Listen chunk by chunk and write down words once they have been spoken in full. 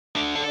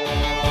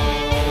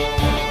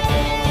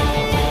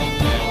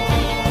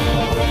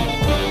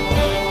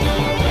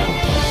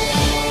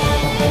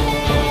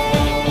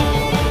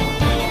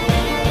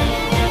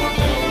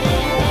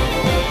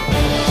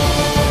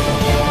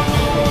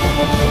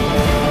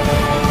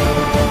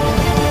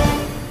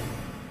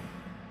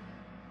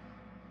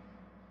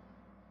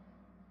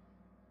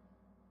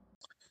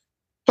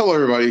Hello,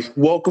 everybody.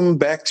 Welcome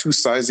back to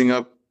Sizing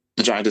Up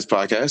the Giantess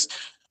podcast.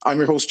 I'm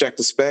your host, Jack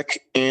the Spec,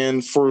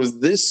 and for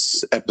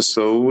this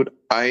episode,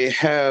 I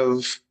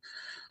have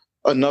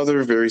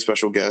another very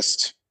special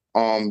guest.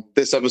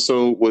 This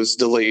episode was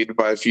delayed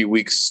by a few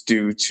weeks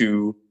due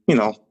to,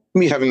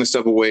 me having to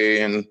step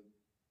away and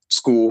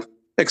school,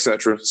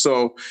 etc.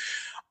 So,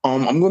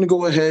 I'm going to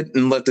go ahead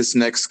and let this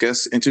next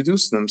guest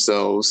introduce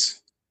themselves.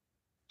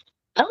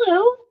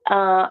 Hello,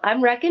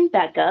 I'm Reckon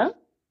Becca.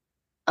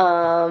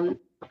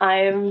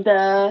 I'm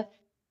the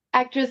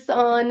actress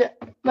on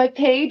my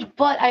page,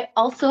 but I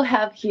also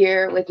have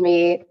here with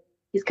me,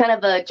 he's kind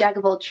of a jack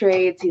of all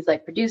trades. He's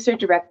like producer,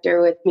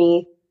 director with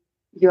me.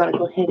 If you want to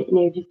go ahead and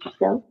introduce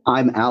yourself.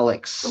 I'm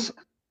Alex.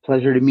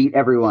 Pleasure to meet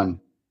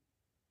everyone.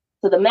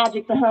 So the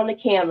magic behind the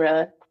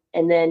camera,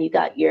 and then you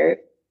got your...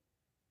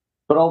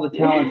 But all the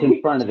talent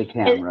in front of the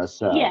camera,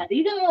 so... Yeah,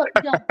 you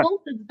got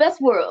both the best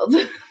worlds.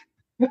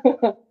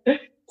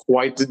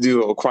 Quite the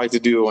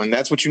duo. And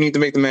that's what you need to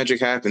make the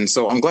magic happen.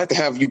 So I'm glad to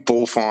have you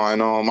both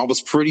on. I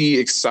was pretty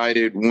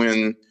excited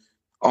when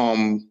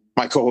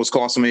my co-host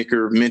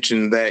Clossmaker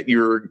mentioned that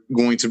you're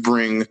going to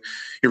bring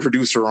your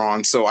producer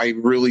on. So I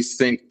really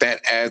think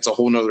that adds a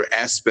whole nother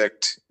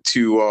aspect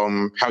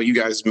to how you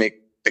guys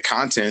make the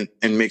content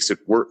and make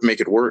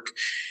it work.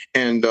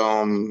 And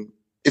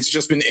it's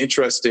just been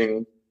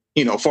interesting,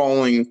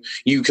 following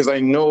you, because I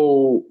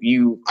know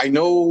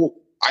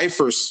I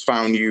first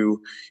found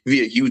you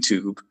via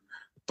YouTube,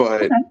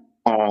 but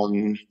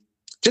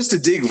just to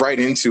dig right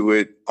into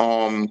it,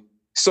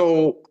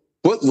 so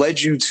what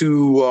led you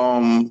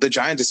to the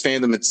Giantess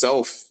fandom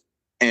itself,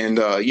 and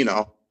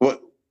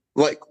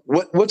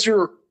what's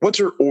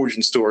your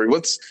origin story?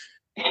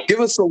 Give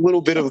us a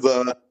little bit of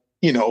the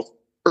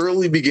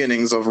early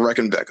beginnings of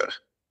Reckon Becca.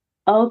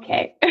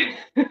 Okay.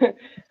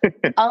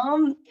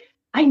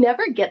 I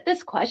never get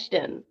this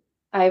question.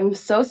 I'm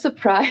so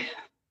surprised.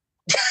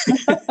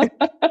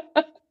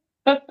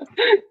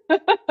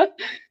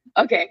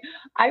 Okay,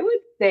 I would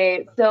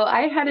say, so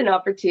I had an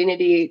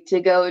opportunity to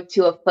go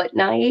to a foot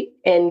night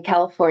in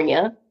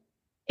California,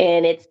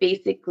 and it's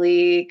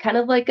basically kind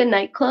of like a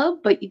nightclub,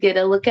 but you get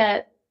to look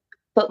at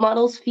foot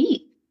models'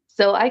 feet.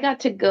 So I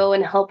got to go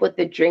and help with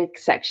the drink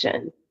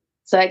section.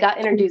 So I got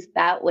introduced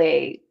that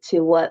way to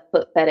what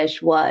foot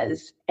fetish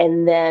was.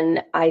 And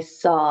then I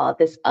saw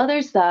this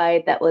other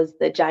side that was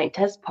the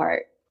giantess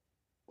part,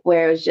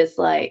 where it was just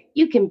like,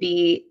 you can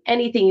be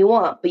anything you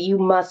want, but you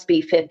must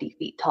be 50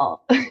 feet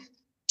tall.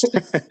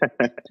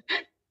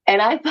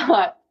 And I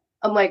thought,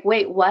 I'm like,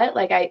 wait, what?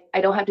 Like, I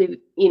don't have to,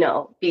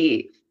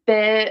 be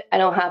fit. I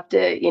don't have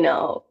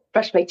to,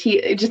 brush my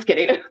teeth. Just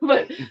kidding.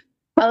 But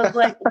I was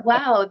like,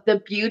 wow, the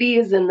beauty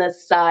is in the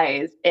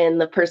size and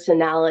the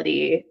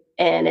personality.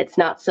 And it's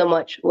not so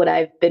much what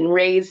I've been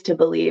raised to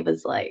believe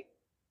is like,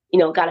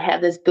 got to have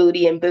this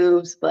booty and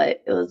boobs.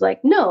 But it was like,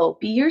 no,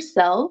 be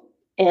yourself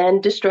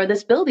and destroy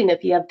this building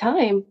if you have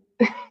time.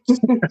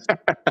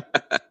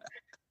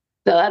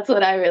 So that's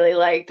what I really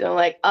liked. I'm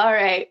like, all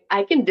right,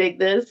 I can dig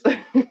this.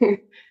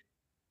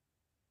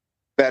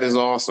 That is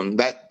awesome.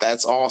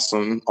 That's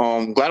awesome.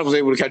 Glad I was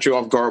able to catch you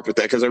off guard with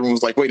that, because everyone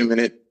was like, wait a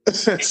minute.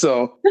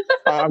 So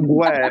I'm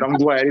glad.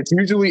 It's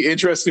usually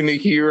interesting to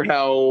hear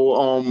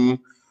how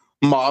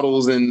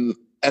models and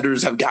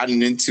editors have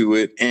gotten into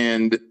it.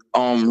 And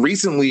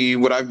recently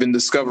what I've been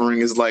discovering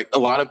is like a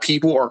lot of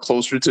people are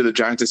closer to the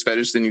giantess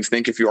fetish than you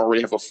think if you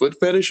already have a foot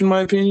fetish, in my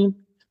opinion.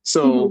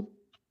 So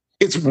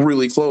it's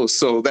really close.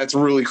 So that's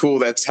really cool.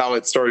 That's how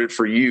it started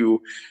for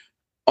you.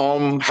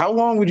 How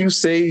long would you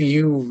say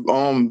you've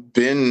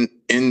been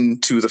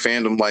into the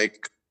fandom?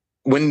 Like,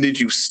 when did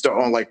you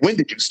start?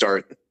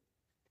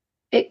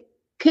 It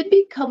could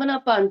be coming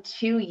up on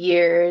 2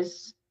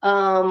 years.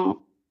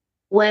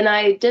 When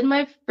I did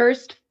my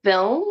first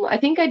film, I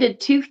think I did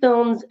 2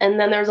 films, and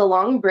then there's a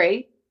long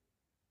break.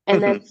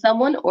 And then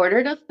someone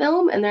ordered a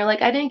film, and they're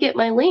like, I didn't get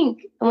my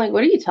link. I'm like,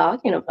 what are you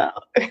talking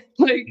about?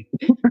 Like,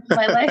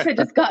 my life had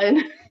just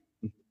gotten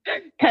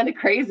kind of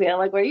crazy. I'm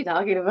like, what are you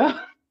talking about?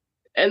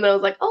 And I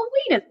was like, oh,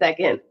 wait a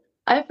second.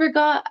 I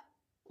forgot,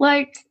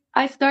 like,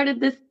 I started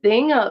this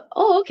thing.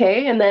 Oh,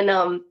 okay. And then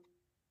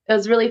it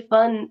was really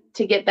fun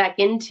to get back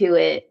into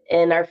it.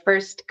 And our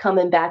first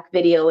coming back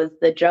video was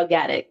the drug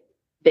addict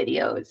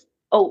videos.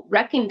 Oh,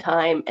 Wrecking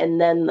Time, and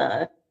then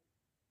the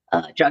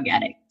drug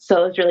addict.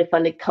 So it was really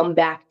fun to come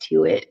back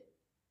to it,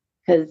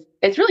 because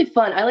it's really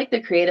fun. I like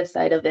the creative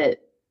side of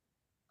it,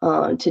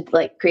 to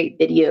like create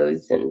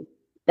videos and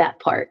that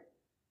part.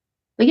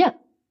 But yeah.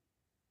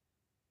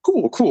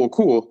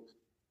 Cool.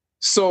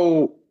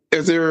 So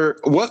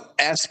what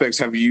aspects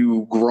have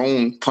you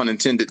grown, pun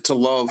intended, to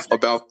love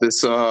about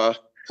this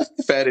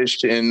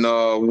fetish, and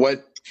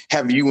what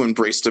have you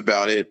embraced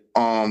about it?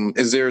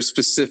 Is there a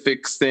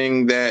specific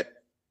thing that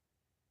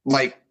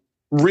like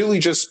really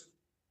just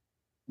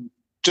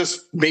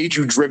made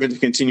you driven to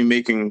continue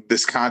making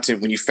this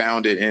content when you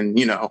found it? And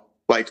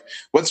like,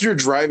 what's your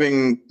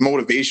driving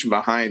motivation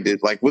behind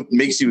it? Like, what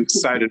makes you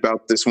excited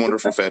about this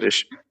wonderful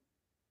fetish?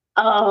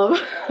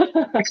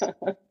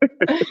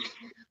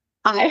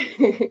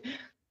 I,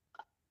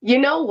 you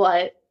know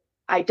what?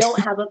 I don't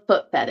have a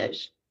foot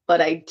fetish,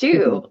 but I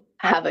do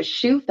have a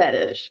shoe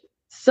fetish.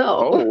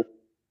 So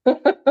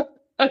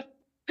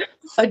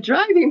a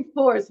driving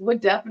force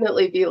would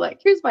definitely be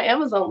like, here's my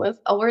Amazon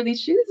list. I'll wear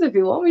these shoes if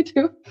you want me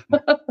to.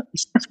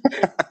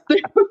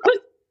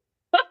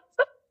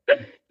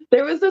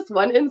 There was this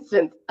one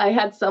instance. I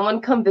had someone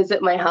come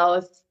visit my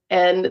house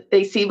and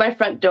they see my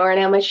front door and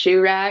I have my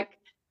shoe rack.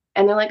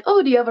 And they're like,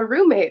 oh, do you have a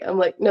roommate? I'm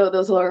like, no,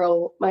 those are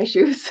all my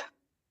shoes.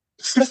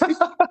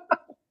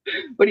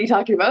 What are you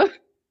talking about?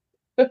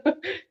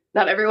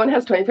 Not everyone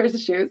has 20 pairs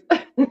of shoes.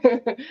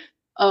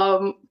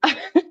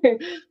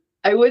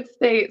 I would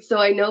say, so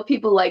I know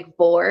people like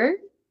Vor,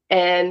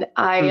 and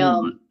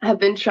I have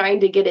been trying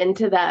to get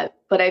into that,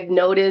 but I've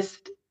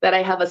noticed that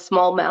I have a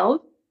small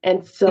mouth.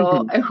 And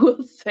so I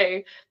will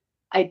say,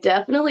 I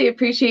definitely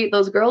appreciate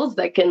those girls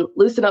that can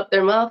loosen up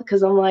their mouth,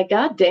 because I'm like,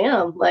 God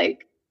damn,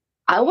 like,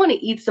 I want to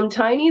eat some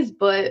tinies,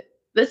 but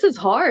this is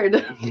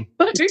hard.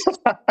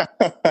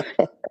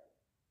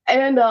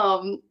 And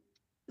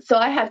so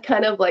I had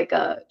kind of like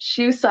a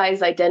shoe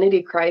size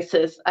identity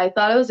crisis. I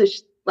thought I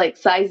was like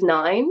size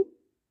 9.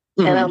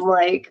 And I'm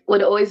like,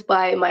 would always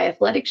buy my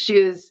athletic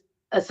shoes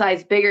a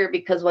size bigger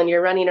because when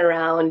you're running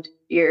around,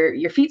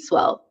 your feet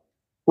swell.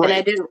 Right. And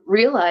I didn't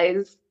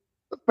realize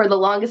for the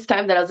longest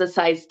time that I was a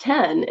size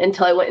 10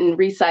 until I went and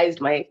resized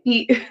my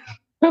feet.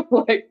 I'm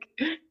like,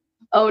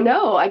 oh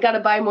no, I got to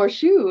buy more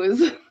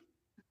shoes.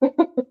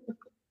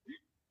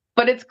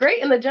 But it's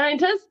great in the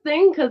giantess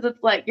thing because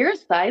it's like, you're a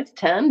size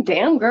 10,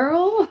 damn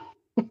girl.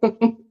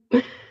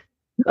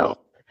 So,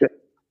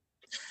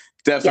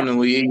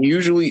 definitely. Yeah.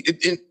 Usually,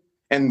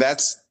 and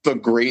that's the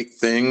great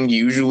thing.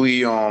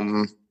 Usually,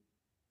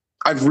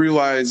 I've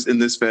realized in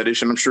this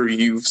fetish, and I'm sure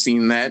you've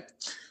seen that,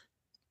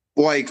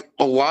 like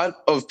a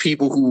lot of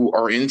people who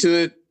are into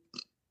it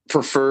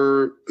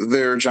prefer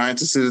their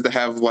giantesses to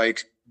have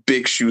like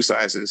big shoe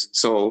sizes.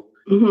 So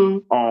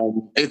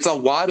it's a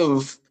lot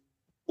of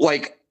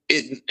like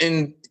it,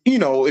 and you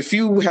know, if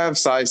you have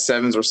size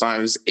 7s or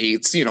size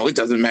 8s, you know, it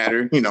doesn't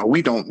matter. You know,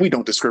 we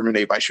don't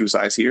discriminate by shoe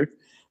size here.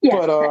 Yeah.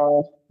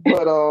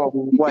 But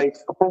like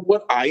from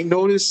what I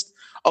noticed,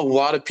 a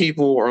lot of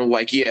people are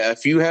like, yeah,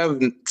 if you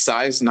have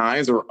size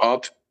 9s or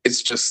up,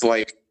 it's just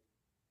like,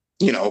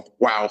 you know,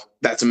 wow,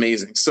 that's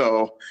amazing.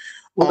 So,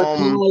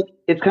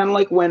 it's kind of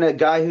like when a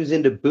guy who's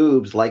into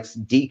boobs likes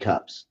D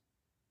cups.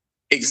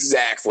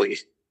 Exactly.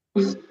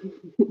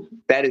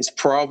 That is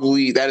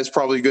probably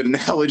a good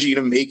analogy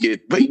to make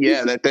it. But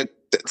yeah,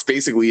 that's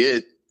basically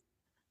it.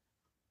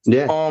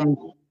 Yeah.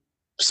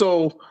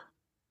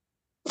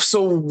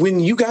 So when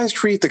you guys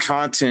create the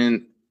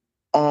content,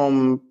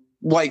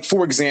 like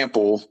for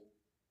example,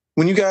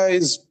 when you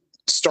guys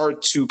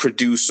start to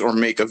produce or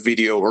make a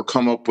video or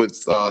come up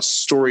with a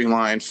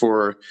storyline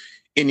for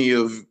any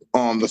of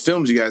the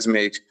films you guys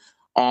make,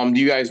 do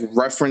you guys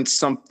reference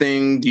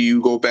something? Do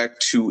you go back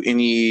to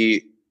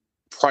any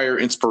prior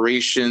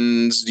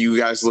inspirations? Do you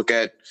guys look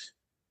at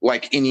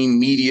like any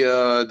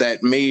media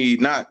that may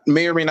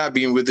or may not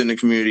be within the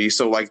community?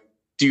 So like,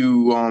 do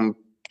you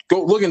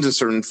go look into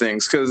certain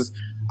things? Because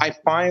I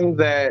find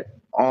that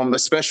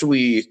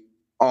especially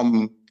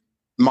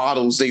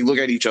models, they look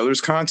at each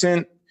other's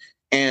content,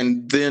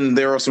 and then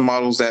there are some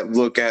models that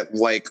look at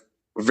like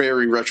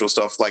very retro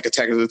stuff, like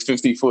Attack of the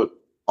 50-Foot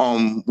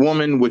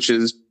Woman, which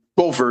is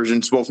both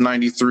versions, both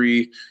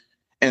 93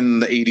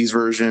 and the 80s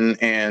version,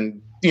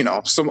 and you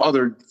know, some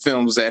other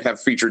films that have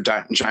featured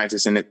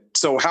giantess in it.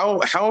 So how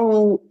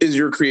does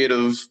you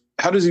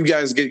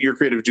guys get your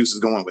creative juices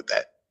going with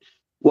that?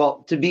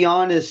 Well, to be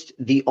honest,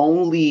 the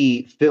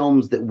only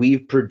films that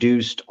we've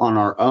produced on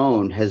our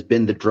own has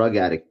been the drug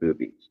addict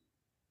movies.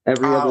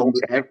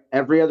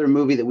 Every other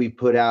movie that we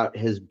put out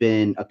has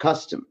been a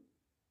custom.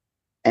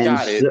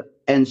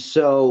 And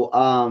so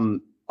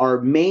our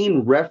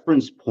main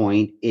reference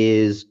point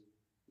is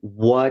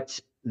what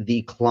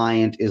the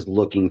client is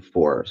looking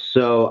for.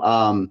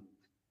 So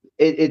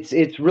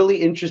it's really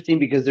interesting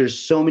because there's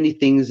so many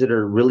things that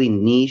are really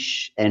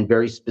niche and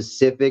very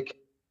specific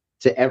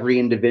to every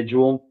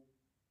individual.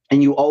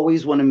 And you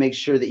always want to make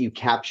sure that you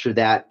capture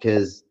that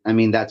because, I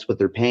mean, that's what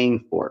they're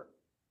paying for,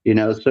 you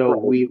know?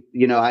 So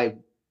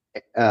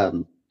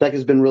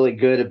Becca's been really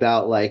good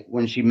about like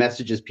when she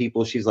messages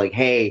people, she's like,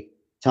 hey,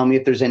 tell me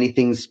if there's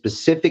anything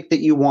specific that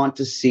you want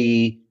to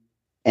see.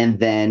 And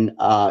then,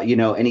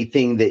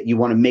 anything that you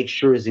want to make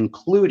sure is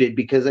included,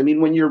 because I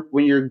mean,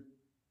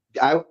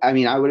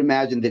 I would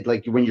imagine that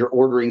like when you're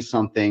ordering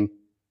something,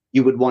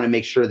 you would want to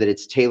make sure that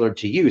it's tailored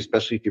to you,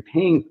 especially if you're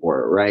paying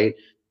for it. Right.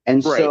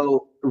 And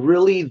so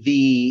really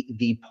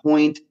the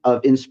point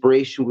of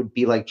inspiration would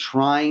be like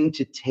trying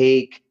to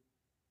take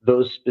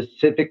those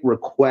specific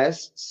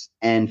requests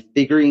and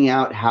figuring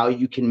out how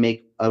you can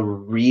make a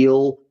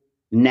real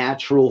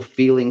natural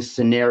feeling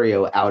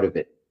scenario out of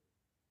it.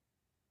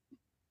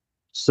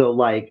 So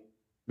like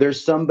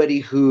there's somebody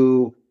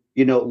who,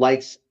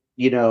 likes,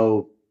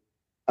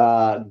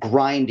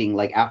 grinding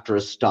like after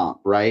a stomp,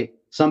 right?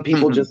 Some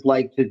people just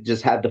like to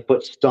just have the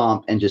foot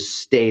stomp and just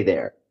stay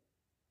there.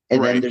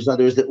 And then there's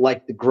others that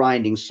like the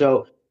grinding.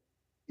 So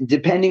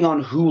depending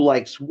on who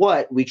likes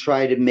what, we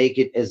try to make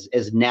it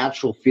as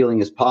natural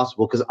feeling as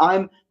possible. Because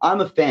I'm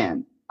a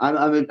fan.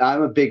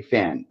 I'm a big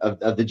fan of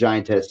the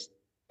Giantess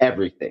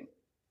everything.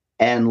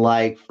 And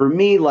like for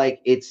me,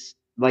 like it's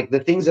like the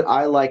things that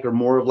I like are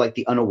more of like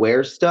the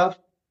unaware stuff.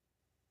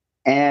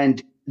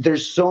 And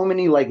there's so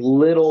many like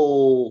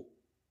little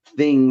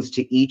things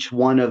to each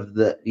one of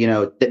the,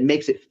 that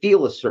makes it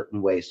feel a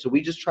certain way. So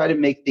we just try to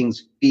make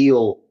things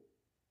feel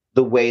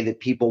the way that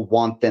people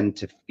want them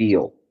to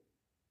feel,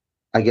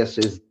 I guess,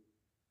 is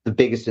the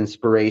biggest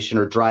inspiration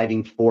or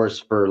driving force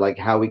for like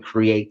how we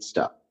create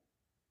stuff.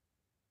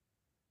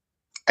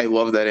 I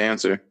love that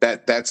answer.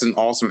 That's an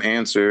awesome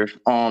answer.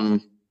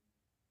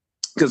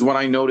 Because what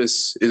I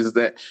notice is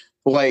that,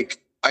 like,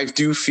 I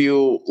do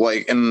feel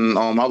like, and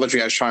I'll let you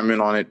guys chime in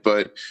on it,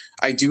 but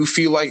I do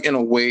feel like in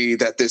a way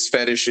that this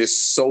fetish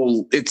is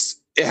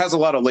it has a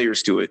lot of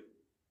layers to it.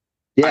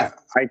 Yeah.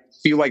 I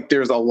feel like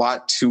there's a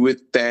lot to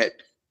it that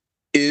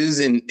is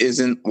and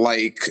isn't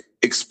like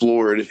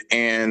explored.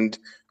 And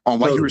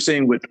like you were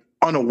saying with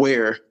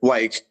unaware,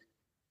 like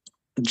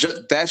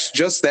that's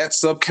just that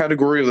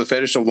subcategory of the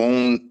fetish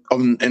alone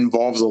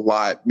involves a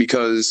lot,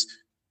 because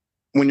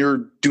when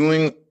you're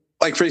doing,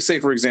 like, say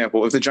for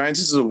example, if the Giantess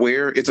is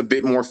aware, it's a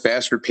bit more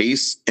faster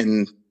pace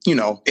and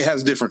it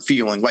has a different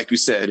feeling, like you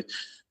said.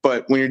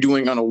 But when you're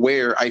doing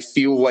unaware, I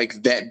feel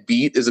like that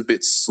beat is a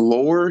bit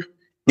slower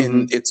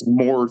and it's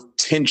more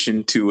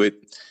tension to it.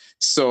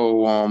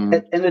 So and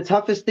the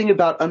toughest thing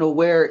about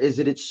unaware is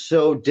that it's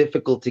so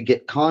difficult to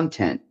get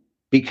content,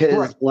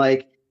 because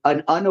like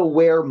an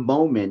unaware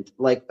moment,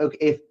 like,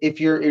 okay,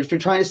 if you're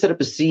trying to set up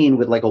a scene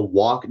with like a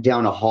walk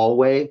down a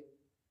hallway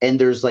and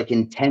there's like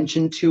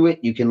intention to it,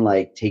 you can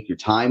like take your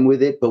time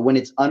with it. But when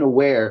it's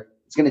unaware,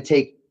 it's going to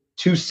take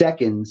 2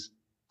 seconds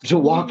to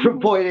walk from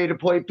point A to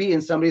point B,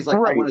 and somebody's like,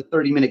 I want a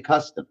 30-minute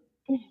custom.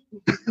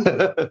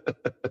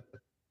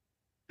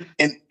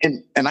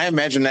 And I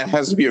imagine that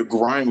has to be a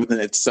grind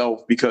within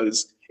itself,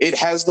 because it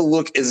has to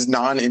look as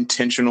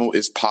non-intentional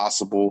as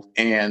possible.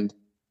 And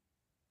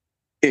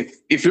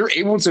if you're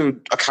able to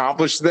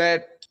accomplish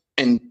that,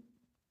 and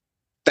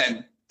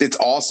that, it's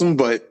awesome,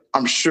 but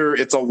I'm sure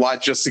it's a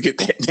lot just to get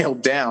that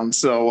nailed down.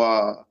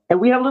 So and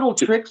we have little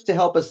tricks to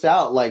help us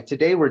out. Like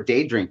today we're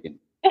day drinking.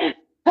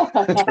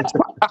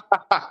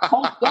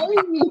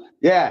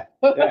 Yeah.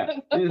 We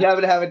just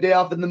happen to have a day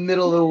off in the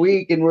middle of the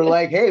week, and we're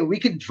like, hey, we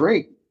could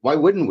drink. Why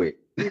wouldn't we?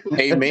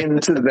 Amen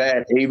to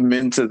that.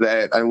 Amen to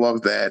that. I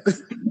love that.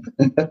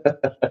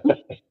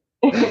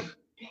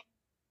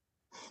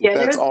 Yeah,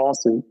 that's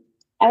awesome.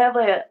 I have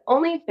a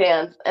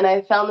OnlyFans, and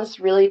I found this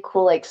really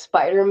cool like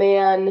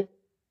Spider-Man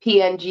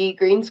PNG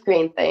green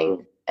screen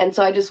thing. And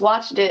so I just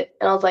watched it,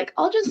 and I was like,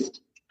 I'll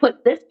just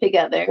put this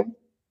together.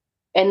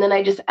 And then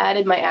I just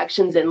added my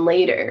actions in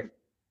later.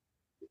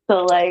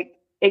 So like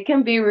it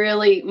can be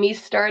really me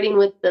starting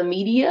with the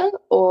media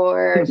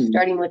or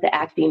starting with the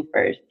acting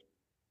first.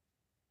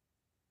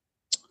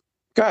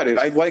 Got it.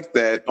 I like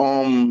that.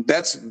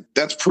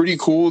 That's pretty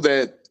cool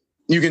that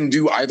you can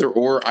do either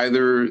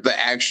the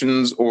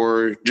actions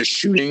or just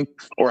shooting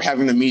or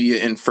having the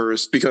media in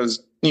first,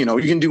 because you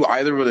can do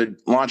either with a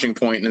launching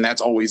point, and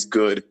that's always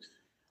good.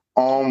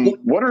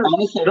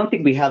 Honestly, I don't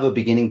think we have a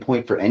beginning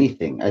point for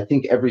anything. I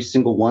think every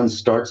single one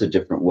starts a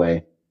different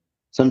way.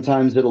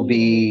 Sometimes it'll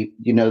be,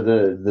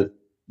 the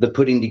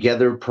putting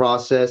together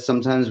process.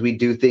 Sometimes we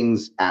do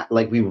things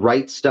like we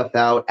write stuff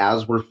out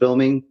as we're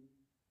filming.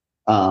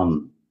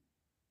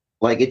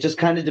 Like it just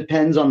kind of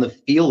depends on the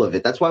feel of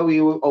it. That's why we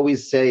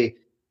always say,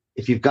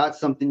 if you've got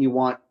something you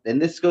want,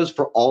 and this goes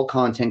for all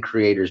content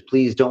creators,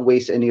 please don't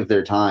waste any of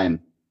their time.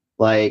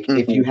 Like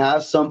if you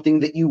have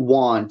something that you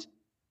want,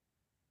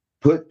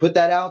 put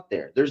that out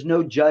there. There's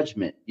no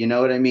judgment. You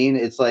know what I mean?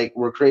 It's like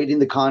we're creating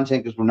the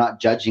content because we're not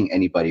judging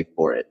anybody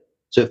for it.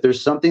 So if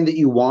there's something that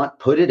you want,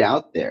 put it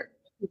out there.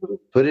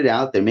 Put it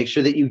out there. Make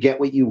sure that you get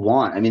what you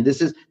want. I mean,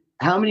 this is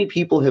how many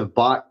people have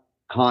bought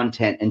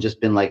content and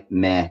just been like,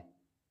 meh.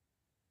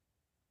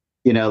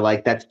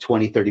 Like that's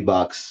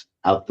 $20-$30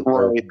 out the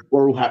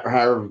or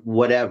however,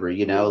 whatever,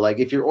 like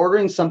if you're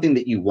ordering something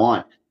that you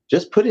want,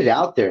 just put it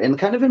out there and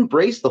kind of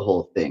embrace the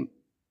whole thing.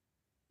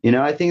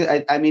 I think,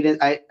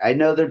 I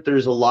know that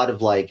there's a lot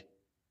of like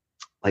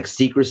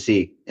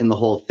secrecy in the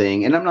whole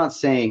thing. And I'm not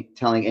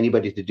telling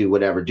anybody to do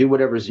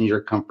whatever's in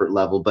your comfort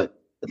level,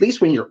 but at least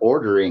when you're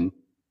ordering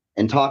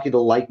and talking to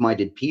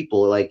like-minded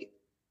people, like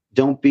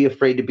don't be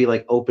afraid to be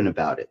like open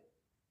about it.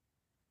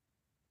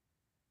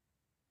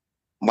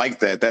 Like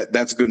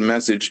that's a good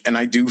message. And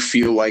I do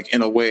feel like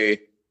in a way,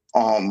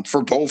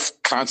 for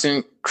both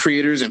content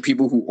creators and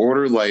people who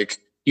order, like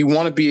you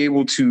want to be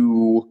able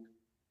to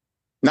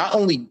not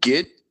only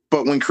get,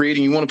 but when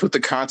creating, you want to put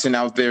the content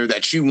out there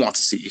that you want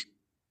to see.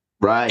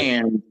 Right.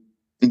 And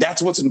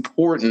that's what's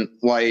important.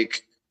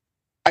 Like,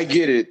 I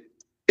get it.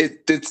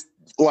 It's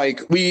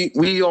like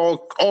we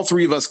all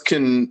three of us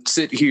can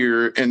sit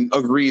here and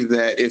agree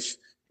that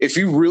if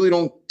you really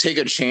don't take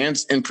a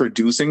chance in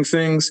producing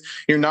things,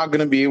 you're not going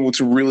to be able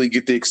to really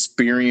get the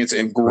experience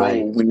and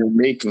grow when you're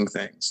making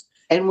things.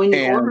 And when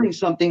you're ordering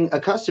something, a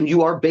custom,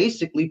 you are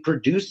basically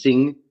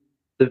producing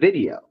the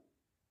video.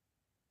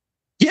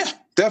 Yeah,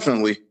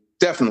 definitely.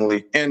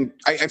 Definitely. And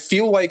I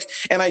feel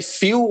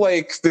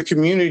like the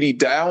community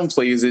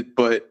downplays it,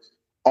 but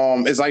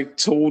as I've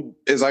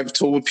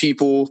told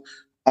people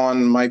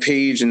on my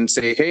page and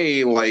say,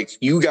 hey, like,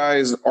 you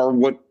guys are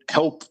what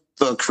help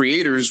the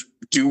creators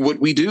do what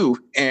we do.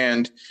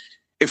 And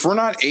if we're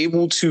not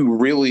able to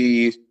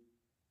really,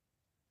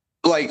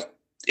 like,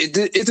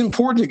 it's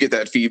important to get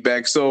that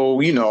feedback. So,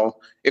 you know,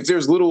 if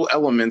there's little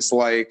elements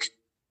like,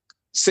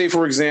 say,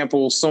 for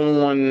example,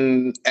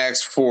 someone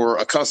asks for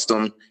a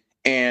custom,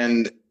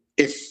 and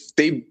if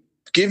they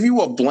give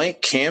you a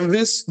blank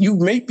canvas, you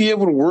may be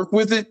able to work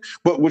with it.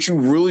 But what you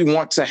really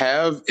want to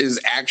have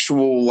is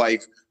actual,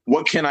 like,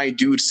 what can I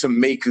do to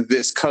make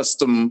this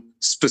custom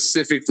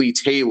specifically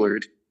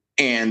tailored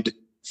and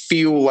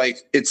feel like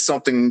it's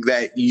something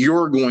that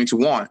you're going to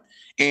want?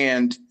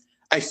 And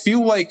I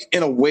feel like,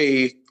 in a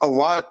way, a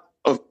lot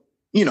of,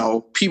 you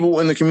know, people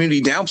in the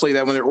community downplay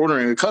that when they're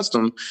ordering a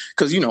custom,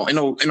 because, you know,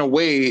 in a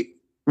way,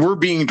 they're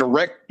behind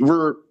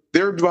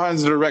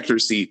the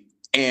director's seat,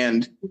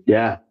 and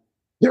yeah,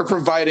 they're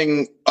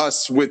providing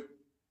us with,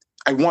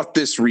 I want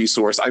this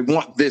resource, I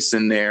want this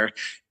in there.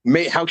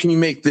 How can you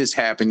make this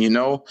happen? You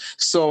know,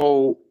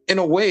 so in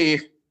a way,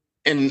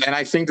 and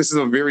I think this is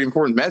a very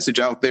important message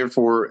out there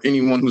for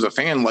anyone who's a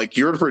fan. Like,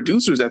 you're the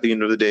producers at the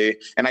end of the day,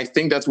 and I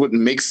think that's what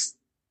makes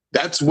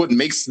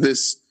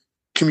this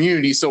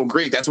community so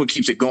great. That's what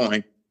keeps it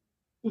going.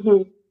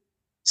 Mm-hmm.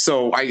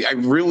 So I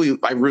really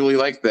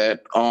like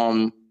that.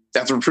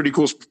 That's a pretty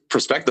cool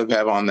perspective to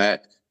have on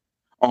that.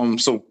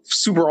 So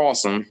super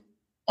awesome.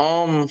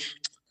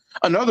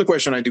 Another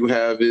question I do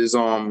have is,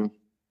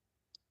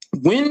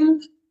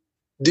 when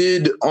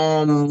did,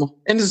 and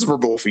this is for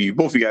both of you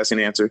guys can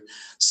answer.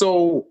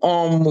 So,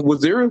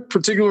 was there a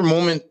particular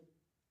moment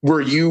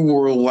where you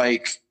were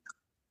like,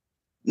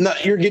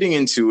 you're getting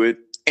into it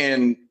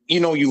and, you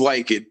know, you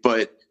like it,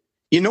 but,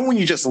 you know, when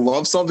you just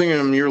love something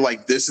and you're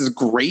like, this is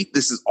great,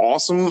 this is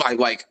awesome,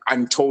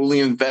 I'm totally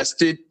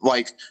invested.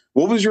 Like,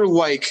 what was your,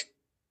 like,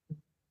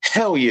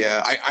 hell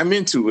yeah, I'm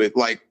into it,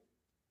 like,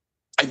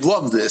 I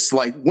love this?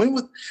 Like, when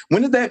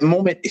did that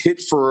moment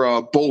hit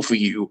for both of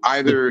you,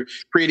 either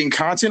creating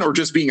content or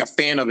just being a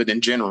fan of it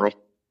in general?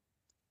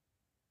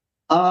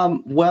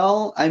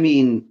 Well, I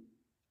mean,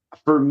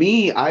 for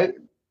me, I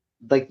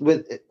like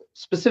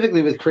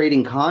specifically with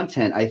creating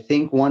content, I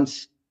think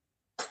once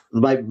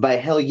my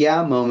hell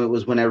yeah moment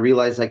was when I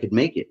realized I could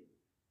make it.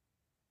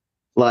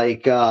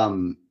 Like,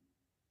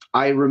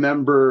 I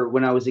remember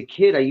when I was a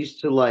kid, I used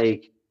to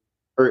like,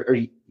 or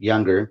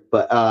younger,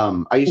 but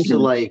I used to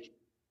like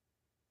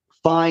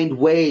find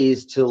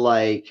ways to,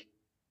 like,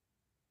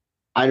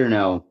 I don't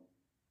know,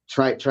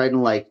 try to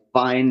like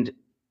find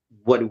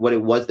what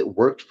it was that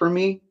worked for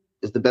me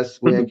is the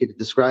best way I could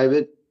describe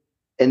it.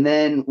 And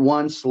then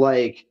once,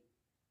 like,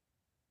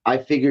 I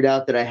figured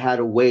out that I had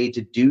a way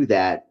to do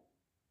that,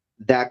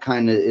 that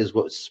kind of is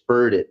what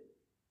spurred it.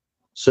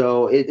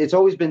 So it's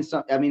always been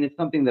I mean, it's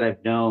something that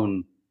I've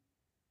known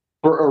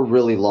for a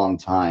really long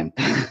time.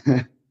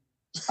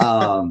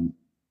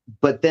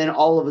 But then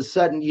all of a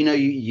sudden, you know,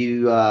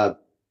 you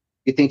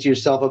think to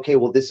yourself, okay,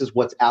 well, this is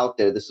what's out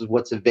there. This is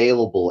what's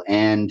available.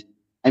 And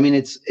I mean,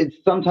 it's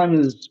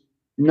sometimes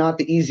not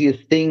the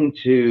easiest thing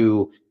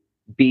to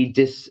be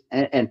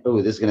and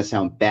oh, this is going to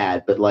sound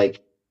bad, but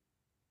like,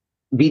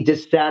 be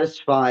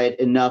dissatisfied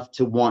enough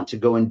to want to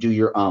go and do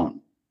your own.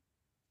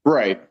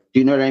 Right. Do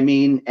you know what I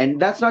mean?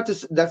 And that's not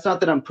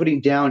that I'm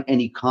putting down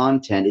any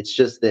content. It's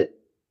just that,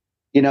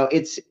 you know,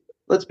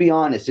 let's be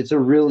honest, it's a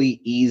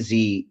really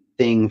easy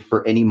thing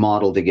for any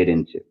model to get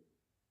into.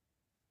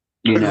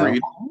 You know?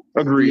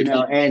 Agreed. You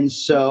know, and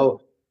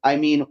so, I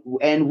mean,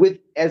 and with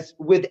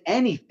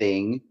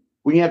anything,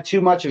 when you have too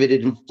much of it,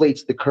 it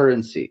inflates the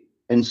currency.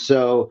 And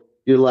so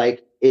you're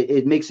like,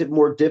 it makes it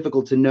more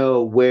difficult to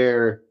know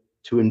where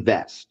to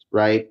invest,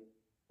 right?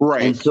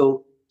 Right. And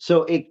so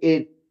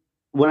it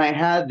when I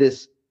had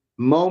this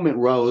moment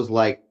where I was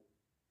like,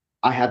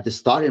 I have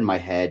this thought in my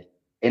head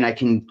and I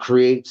can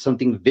create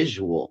something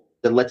visual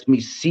that lets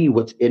me see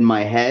what's in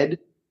my head,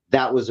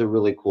 that was a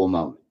really cool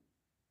moment.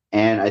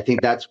 And I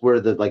think that's where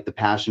the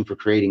passion for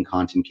creating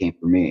content came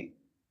for me.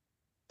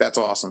 That's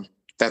awesome.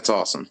 That's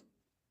awesome.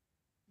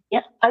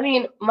 Yeah, I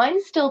mean,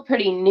 mine's still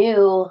pretty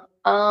new,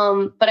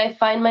 but I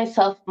find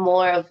myself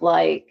more of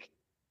like,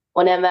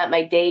 when I'm at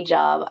my day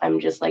job, I'm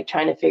just like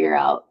trying to figure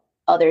out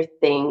other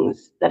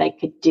things that I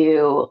could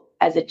do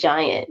as a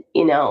giant,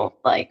 you know,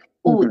 like,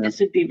 ooh, this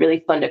would be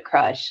really fun to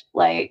crush.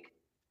 Like,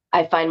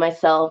 I find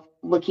myself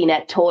looking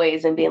at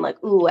toys and being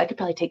like, ooh, I could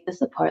probably take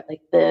this apart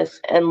like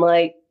this. And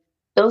like,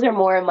 those are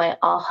more of my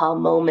aha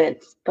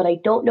moments, but I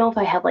don't know if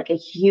I have like a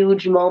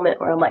huge moment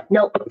where I'm like,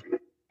 nope,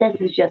 this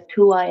is just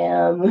who I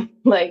am,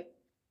 like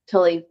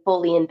totally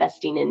fully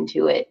investing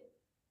into it.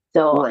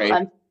 So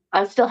right.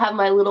 I still have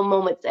my little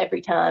moments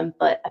every time,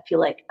 but I feel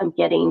like I'm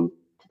getting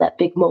to that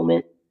big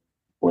moment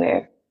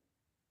where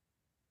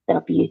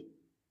that'll be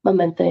my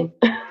main thing.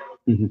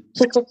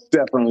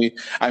 Definitely.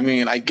 I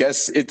mean, I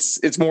guess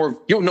it's more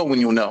you'll know when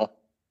you'll know.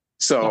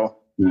 So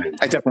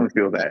I definitely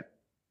feel that.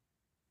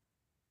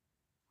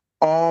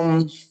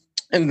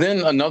 And then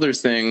another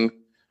thing,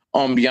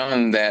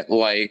 beyond that,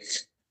 like,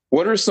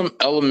 what are some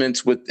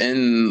elements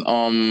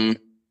within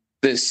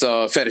this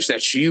fetish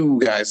that you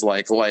guys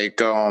like?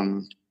 Like,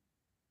 I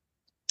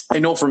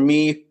know for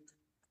me,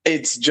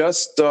 it's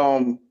just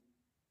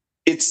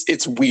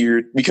it's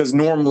weird because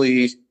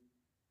normally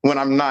when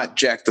I'm not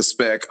Jack the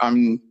Spec,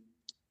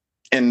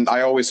 and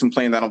I always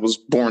complain that I was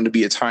born to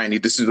be a tiny.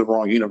 This is the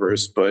wrong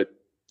universe, but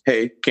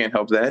hey, can't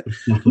help that.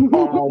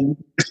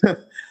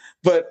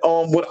 But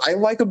what I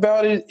like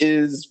about it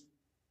is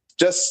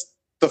just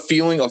the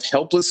feeling of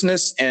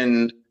helplessness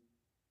and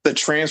the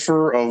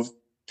transfer of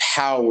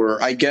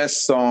power. I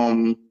guess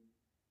I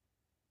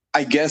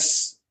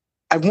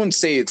wouldn't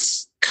say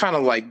it's kind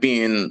of like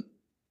being,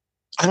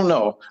 I don't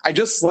know. I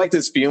just like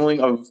this feeling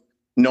of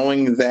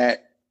knowing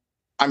that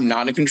I'm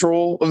not in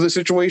control of the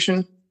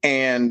situation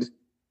and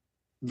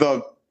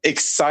the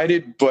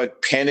excited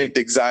but panicked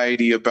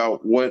anxiety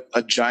about what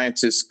a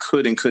giantess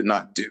could and could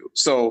not do.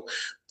 So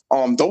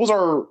those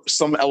are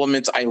some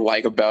elements I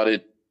like about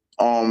it.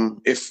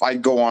 If I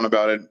go on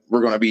about it,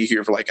 we're going to be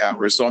here for like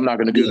hours, so I'm not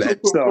going to do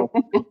that. So,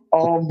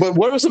 but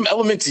what are some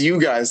elements you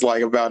guys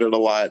like about it a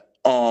lot?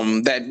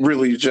 That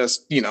really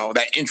just,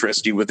 that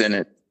interest you within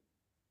it?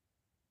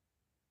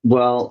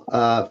 Well,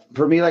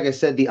 for me, like I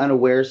said, the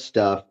unaware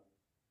stuff.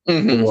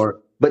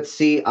 But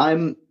see,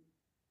 I'm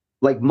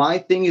like, my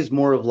thing is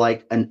more of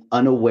like an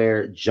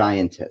unaware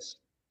giantess.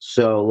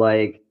 So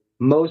like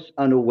most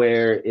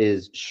unaware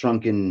is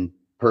shrunken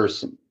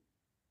person.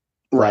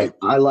 Right.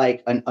 Like I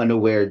like an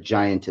unaware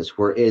giantess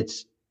where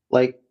it's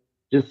like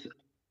just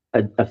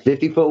a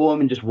 50-foot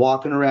woman just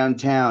walking around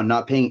town,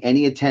 not paying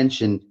any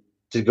attention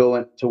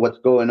to what's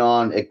going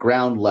on at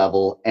ground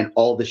level and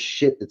all the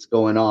shit that's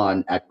going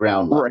on at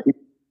ground level. Right.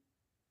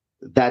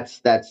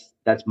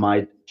 That's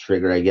my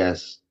trigger, I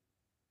guess.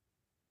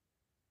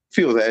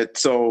 Feel that.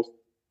 So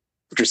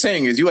what you're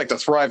saying is you like to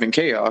thrive in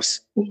chaos.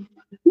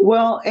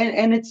 Well,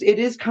 and it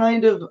is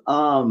kind of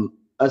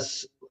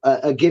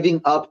a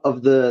giving up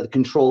of the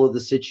control of the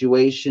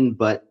situation,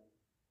 but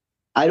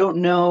I don't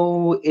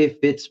know if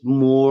it's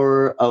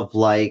more of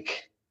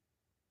like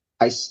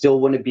I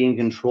still want to be in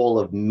control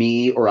of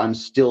me, or I'm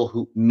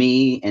still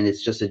me, and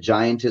it's just a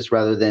giantess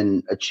rather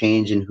than a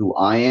change in who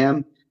I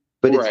am.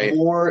 But Right.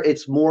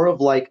 it's more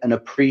of like an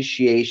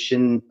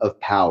appreciation of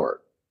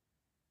power.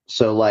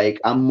 So like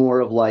I'm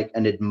more of like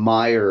an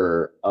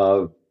admirer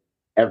of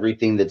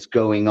everything that's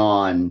going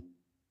on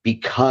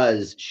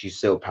because she's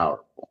so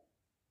powerful.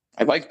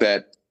 I like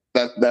that.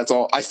 That's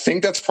all. I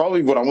think that's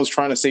probably what I was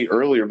trying to say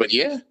earlier. But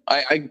yeah,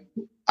 I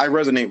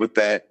resonate with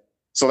that.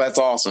 So that's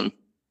awesome.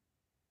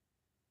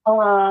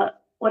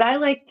 What I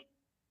like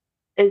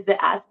is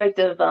the aspect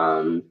of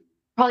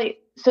probably.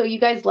 So you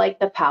guys like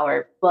the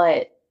power,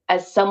 but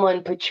as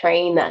someone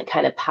portraying that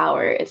kind of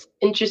power, it's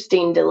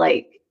interesting to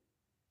like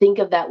think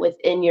of that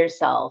within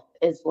yourself.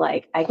 Is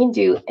like I can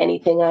do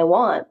anything I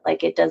want.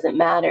 Like it doesn't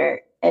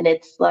matter, and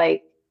it's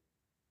like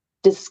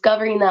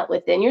discovering that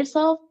within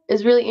yourself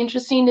is really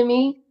interesting to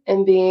me.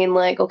 And being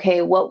like,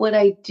 okay, what would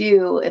I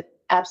do if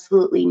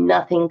absolutely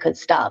nothing could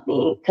stop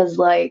me? Because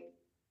like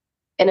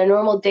in a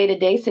normal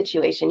day-to-day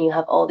situation, you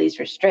have all these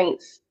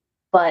restraints.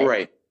 But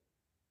right.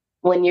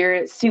 when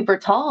you're super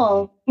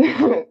tall,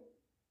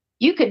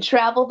 you could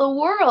travel the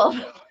world,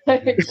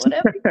 like,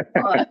 whatever you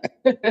want.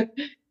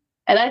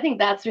 And I think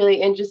that's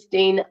really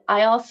interesting.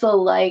 I also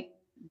like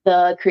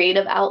the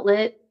creative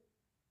outlet.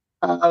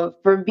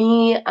 For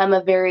me, I'm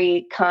a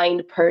very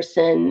kind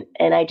person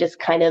and I just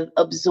kind of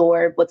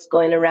absorb what's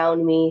going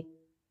around me.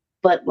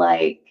 But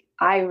like,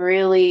 I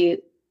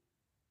really,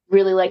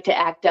 really like to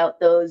act out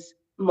those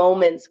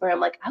moments where I'm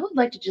like, I would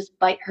like to just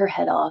bite her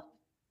head off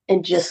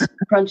and just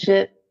crunch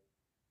it.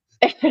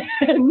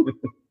 And,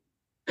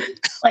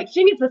 like,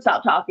 she needs to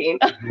stop talking.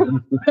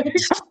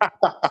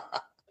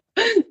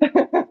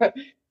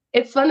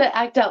 It's fun to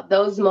act out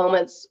those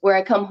moments where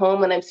I come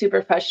home and I'm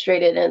super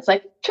frustrated and it's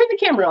like, turn the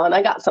camera on,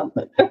 I got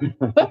something.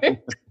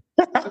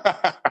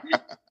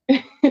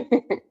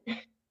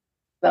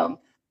 So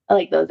I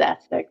like those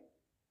aspects.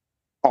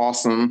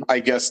 Awesome. I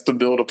guess to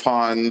build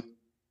upon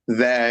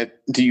that,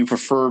 do you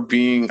prefer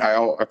being,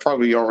 I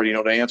probably already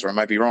know the answer, I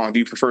might be wrong. Do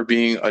you prefer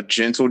being a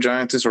gentle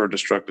giantess or a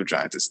destructive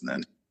giantess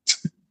then?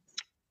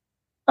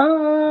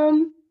 A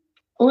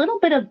little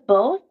bit of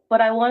both,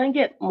 but I want to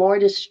get more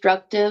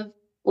destructive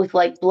with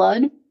like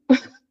blood.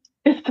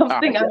 It's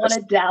something I want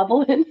to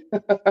dabble in.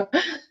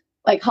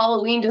 Like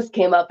Halloween just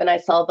came up and I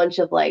saw a bunch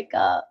of like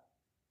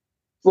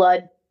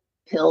blood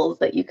pills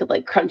that you could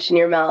like crunch in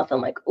your mouth. I'm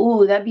like,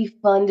 ooh, that'd be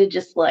fun to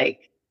just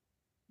like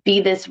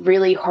be this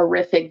really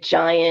horrific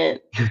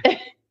giant.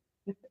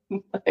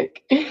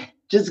 Like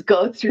just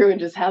go through and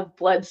just have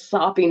blood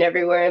sopping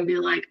everywhere and be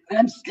like,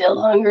 I'm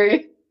still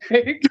hungry.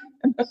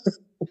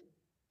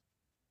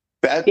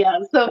 Yeah,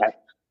 so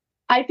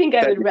I think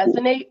I would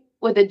resonate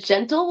with a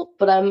gentle,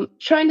 but I'm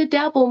trying to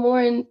dabble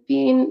more in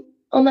being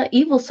on the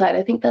evil side.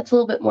 I think that's a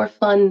little bit more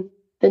fun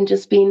than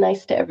just being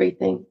nice to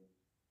everything.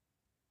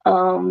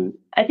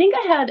 I think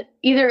I had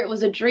either it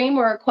was a dream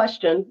or a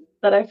question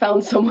that I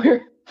found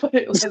somewhere, but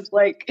it was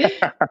like,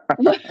 I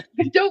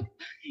don't,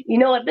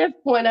 at this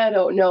point, I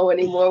don't know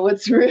anymore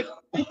what's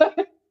real.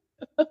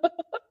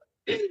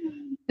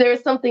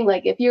 There's something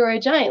like, if you were a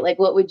giant, like,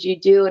 what would you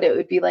do? And it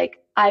would be like,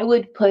 I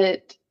would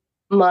put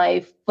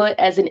my foot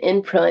as an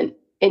imprint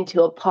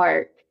into a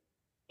park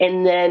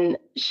and then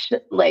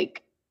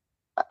like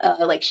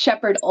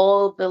shepherd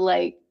all the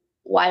like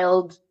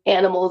wild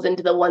animals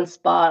into the one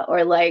spot,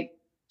 or like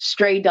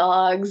stray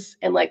dogs,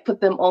 and like put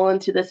them all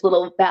into this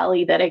little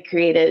valley that I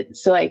created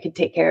so I could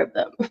take care of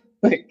them.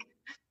 Like,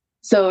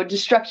 so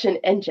destruction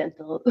and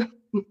gentle.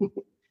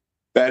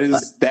 That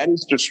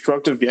is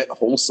destructive yet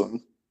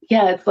wholesome.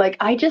 Yeah, it's like,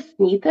 I just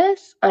need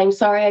this. I'm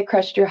sorry I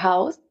crushed your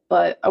house,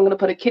 but I'm gonna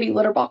put a kitty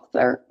litter box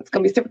there. It's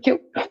gonna be super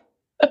cute.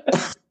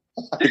 I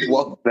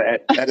love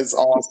that. That is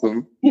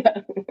awesome.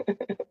 Yeah.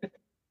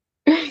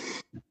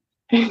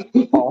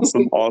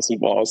 Awesome.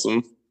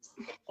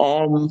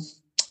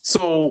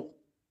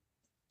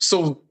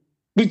 So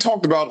we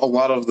talked about a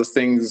lot of the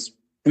things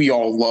we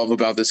all love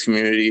about this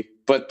community,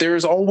 but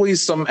there's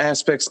always some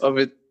aspects of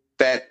it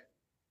that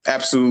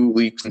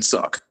absolutely can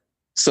suck.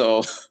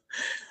 So,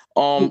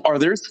 are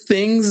there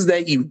things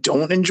that you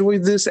don't enjoy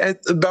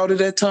about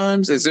it at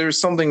times? Is there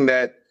something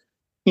that,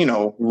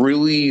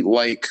 really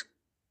like,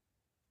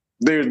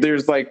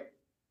 there's like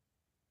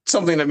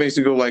something that makes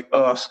you go like,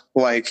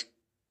 like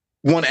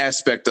one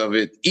aspect of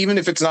it, even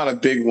if it's not a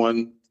big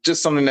one,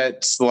 just something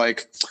that's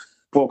like,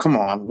 well, come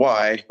on,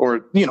 why?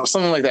 Or,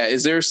 something like that.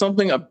 Is there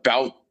something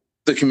about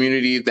the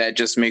community that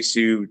just makes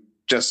you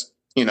just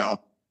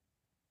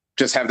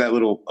have that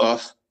little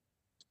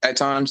at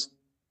times?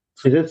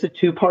 Is this a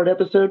 2-part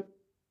episode?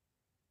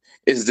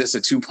 Is this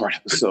a 2-part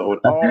episode?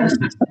 Well,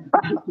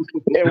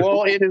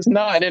 it is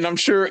not, and I'm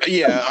sure.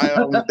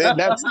 Yeah,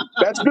 that's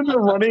been the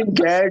running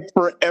gag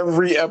for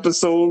every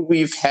episode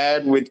we've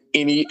had with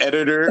any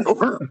editor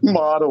or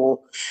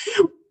model.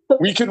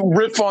 We could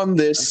riff on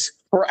this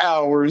for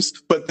hours,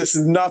 but this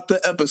is not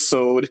the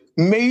episode.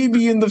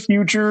 Maybe in the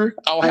future,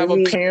 I'll have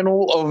a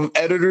panel of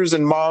editors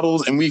and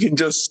models, and we can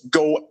just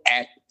go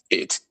at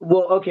it.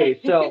 Well,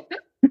 okay, so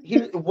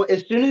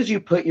as soon as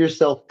you put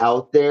yourself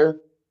out there,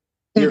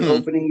 you're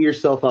opening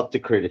yourself up to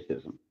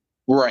criticism.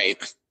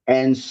 Right.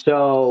 And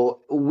so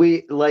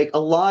we, like, a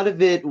lot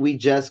of it, we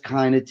just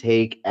kind of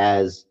take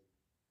as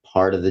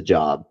part of the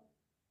job.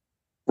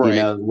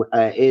 Right.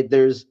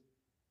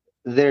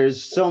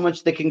 There's so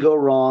much that can go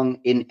wrong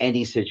in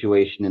any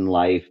situation in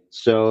life.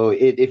 So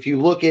if you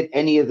look at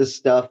any of the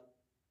stuff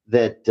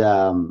that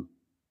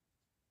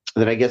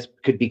I guess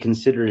could be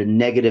considered a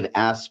negative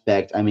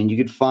aspect, I mean, you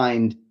could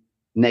find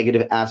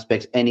negative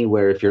aspects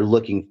anywhere if you're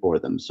looking for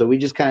them. So we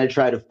just kind of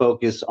try to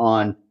focus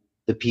on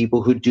the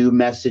people who do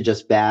message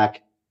us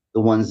back, the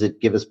ones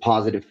that give us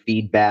positive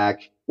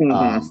feedback,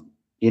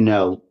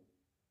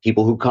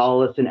 people who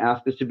call us and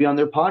ask us to be on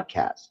their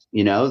podcast.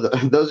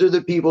 Those are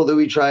the people that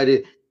we try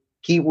to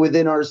keep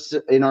within our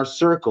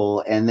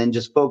circle, and then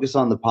just focus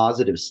on the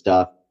positive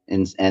stuff,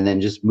 and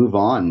then just move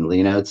on.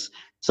 It's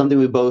something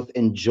we both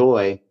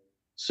enjoy.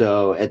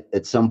 So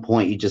at some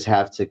point, you just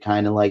have to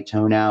kind of like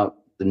tone out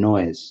the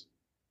noise.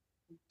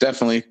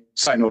 Definitely.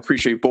 Side note,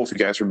 appreciate both of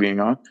you guys for being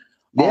on.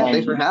 Yeah,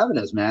 thanks for having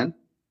us, man.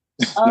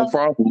 No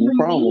problem.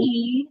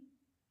 Me,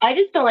 I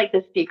just don't like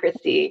the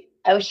secrecy.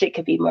 I wish it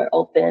could be more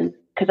open,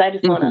 because I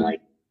just want to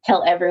like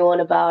tell everyone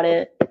about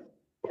it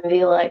and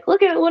be like,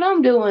 look at what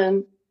I'm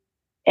doing.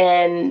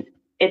 And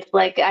it's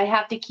like, I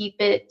have to keep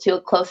it to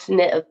a close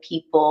knit of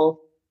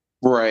people.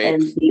 Right.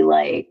 And be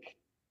like,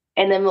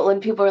 and then when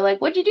people are like,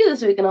 what'd you do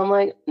this week? And I'm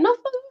like,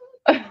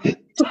 nothing.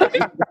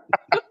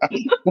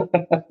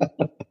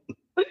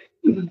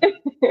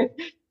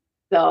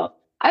 So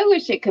I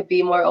wish it could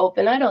be more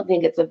open. I don't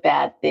think it's a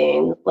bad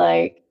thing.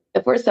 Like,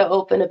 if we're so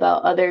open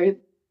about other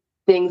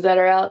things that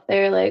are out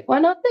there, like, why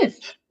not this?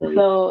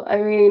 So,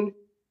 I mean,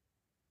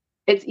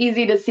 it's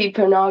easy to see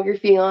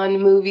pornography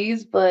on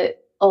movies, but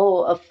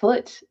a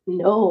foot?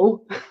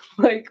 No.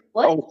 Like,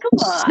 what? Oh. Come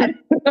on.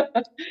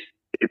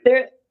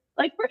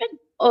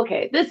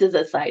 Okay, this is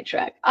a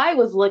sidetrack. I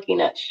was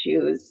looking at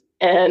shoes,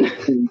 and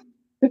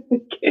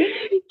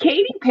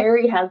Katy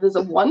Perry has this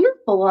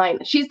wonderful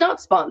line. She's not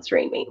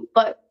sponsoring me,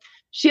 but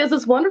she has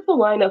this wonderful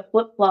line of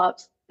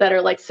flip-flops that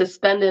are like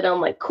suspended. I'm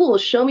like, cool,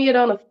 show me it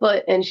on a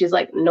foot. And she's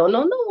like, no,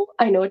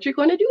 I know what you're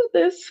going to do with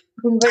this.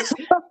 I'm like,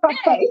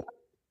 hey,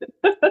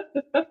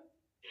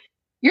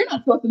 you're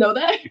not supposed to know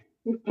that.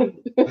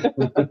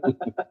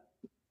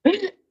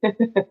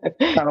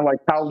 Kind of like,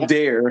 how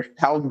dare.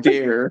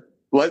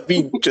 Let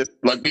me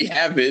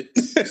have it.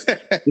 Just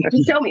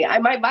show me. I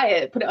might buy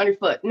it. Put it on your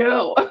foot.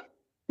 No.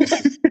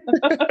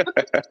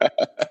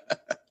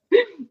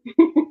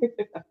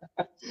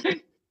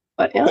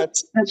 But yeah,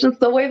 that's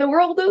just the way the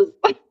world is.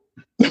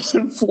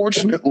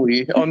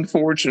 Unfortunately.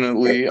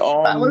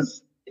 That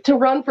was to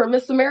run for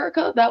Miss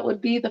America. That would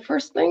be the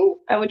first thing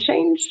I would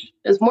change,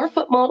 is more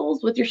foot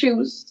models with your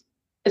shoes,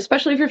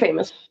 especially if you're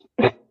famous.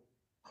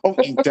 Oh,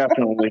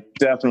 definitely,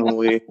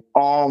 definitely.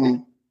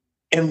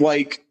 And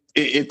like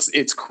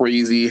it's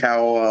crazy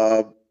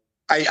how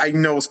I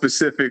know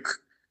specific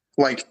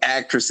like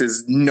actors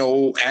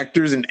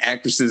and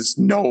actresses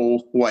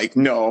know like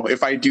no,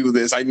 if I do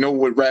this, I know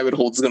what rabbit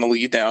hole it's gonna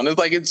lead down. It's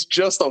like it's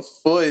just a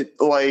foot.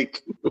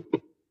 Like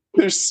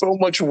there's so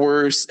much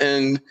worse,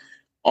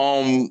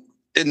 um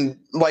and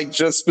like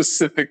just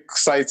specific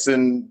sites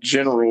in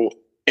general,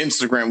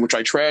 Instagram, which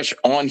I trash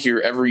on here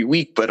every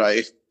week, but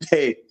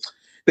hey,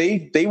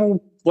 they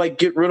will like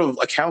get rid of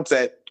accounts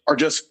that are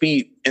just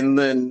feet, and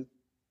then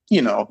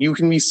you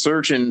can be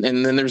searching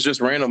and then there's just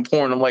random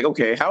porn. I'm like,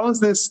 okay, how is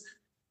this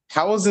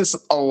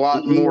a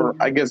lot more,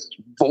 I guess,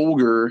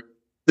 vulgar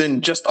than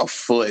just a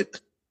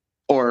foot?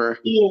 Or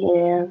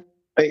Yeah.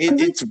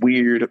 it's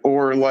weird.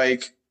 Or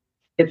like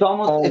It's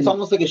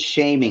almost like a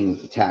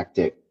shaming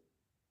tactic.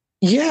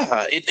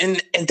 yeah,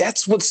 and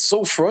that's what's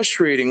so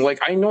frustrating. Like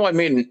I know I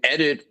made an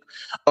edit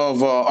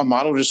of a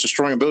model just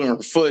destroying a building with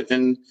her foot,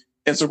 and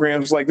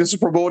Instagram's like, this is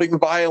promoting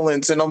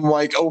violence, and I'm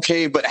like,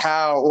 okay, but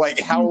how? Like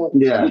how?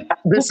 Yeah.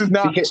 This is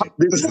not. This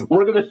is,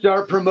 We're gonna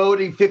start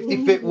promoting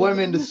 50 fit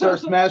women to start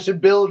smashing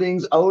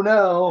buildings. Oh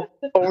no!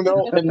 oh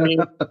no! I mean,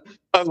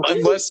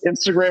 unless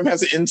Instagram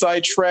has an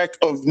inside track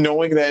of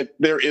knowing that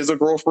there is a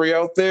girlfriend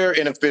out there,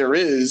 and if there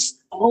is,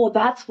 Oh,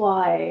 that's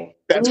why.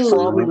 that's Ooh.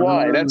 probably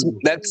why.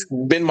 That's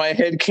been my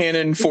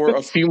headcanon for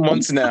a few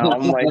months now.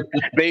 I'm like,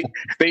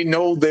 they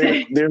know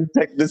their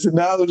this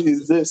analogy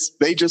is this.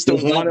 They just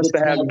don't want us to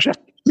have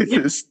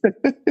justice.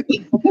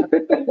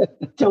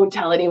 Don't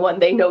tell anyone.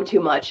 They know too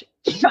much.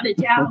 Shut it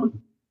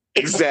down.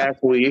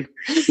 Exactly.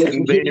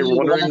 And then you're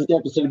wondering. Last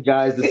episode,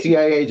 guys, the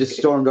CIA just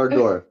stormed our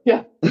door.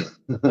 Yeah.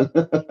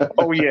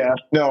 Oh yeah,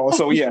 no.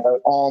 So yeah,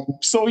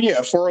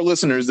 for our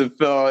listeners, if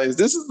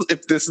this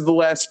is the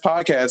last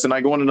podcast and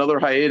I go on another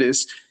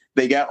hiatus,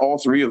 they got all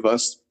three of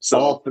us. So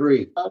All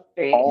three.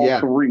 all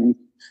three.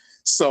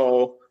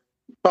 So,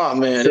 oh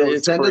man, So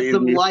it's send crazy. us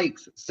some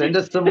likes. Send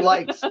us some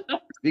likes.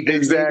 Because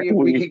Exactly. maybe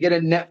if we could get a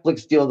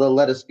Netflix deal, they'll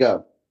let us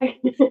go.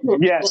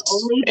 Yes,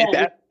 Only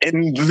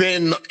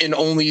then. and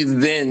only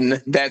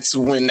then that's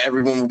when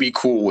everyone will be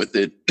cool with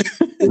it.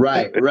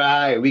 Right.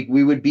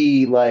 We would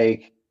be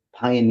like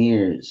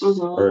pioneers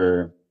Mhm.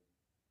 or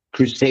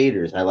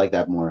crusaders. I like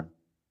that more.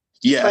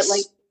 Yes. But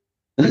like,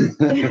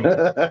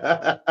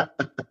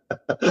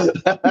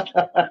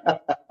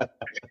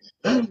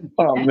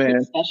 oh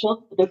man.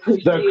 special. The The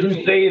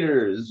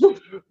Crusaders. Crusaders.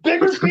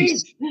 Bigger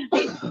feet.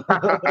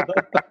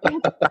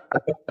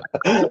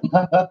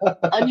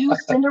 A new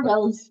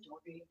Cinderella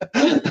story.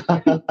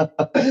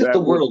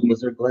 The world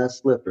was her glass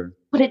slipper.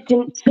 But it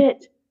didn't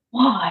fit.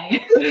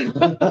 Why?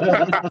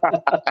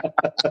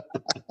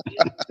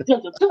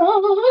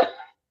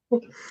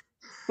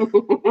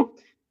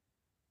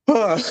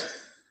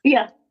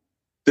 Yeah.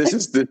 This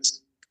is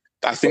this.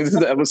 I think this is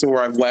the episode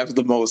where I've laughed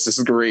the most. This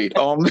is great.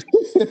 Little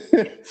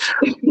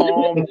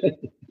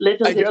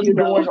I did guess you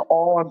know. going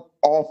on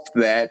off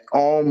that,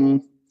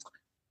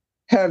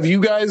 have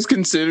you guys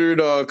considered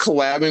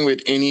collabing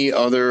with any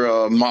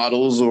other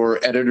models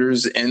or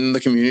editors in the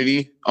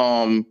community?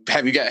 Has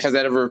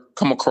that ever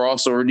come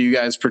across, or do you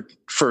guys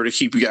prefer to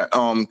keep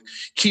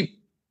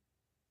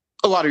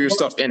a lot of your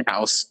stuff in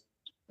house?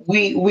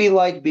 We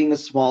like being a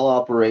small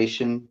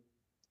operation.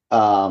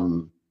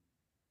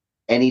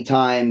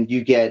 Anytime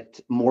you get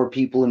more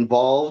people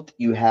involved,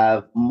 you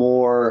have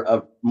more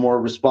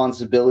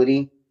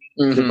responsibility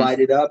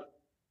divided up.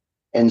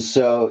 And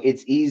so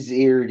it's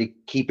easier to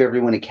keep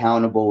everyone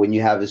accountable when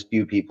you have as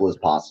few people as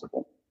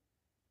possible.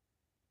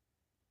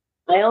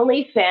 I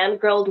only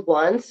fangirled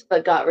once,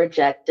 but got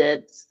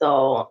rejected,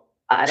 so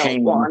I don't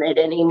Pain. want it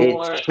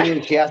anymore. It's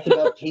true. She asked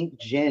about Pink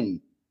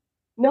Gin.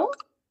 No?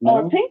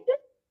 No? Pink?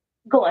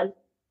 Go on.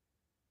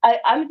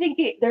 I'm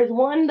thinking there's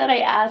one that I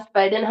asked,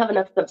 but I didn't have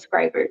enough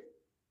subscribers.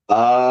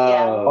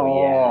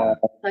 Oh,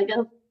 So I guess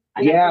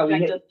I yeah. got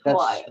rejected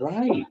twice. That's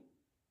right.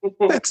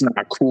 That's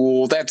not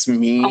cool. That's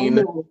mean.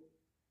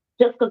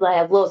 Just because I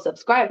have low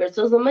subscribers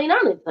doesn't mean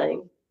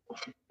anything.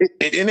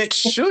 And it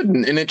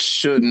shouldn't. And it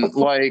shouldn't.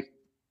 Like,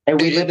 And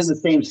we live in the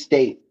same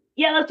state.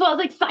 Yeah, that's why I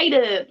was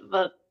excited.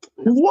 But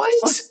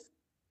what?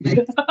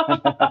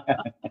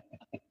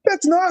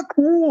 That's not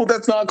cool.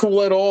 That's not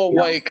cool at all.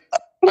 Yeah. Like,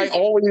 I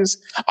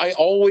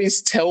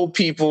always tell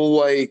people,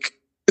 like,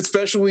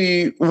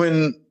 especially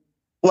when,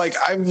 like,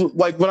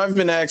 when I've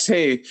been asked,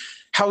 hey,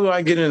 how do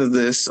I get into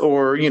this?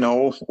 Or,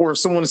 or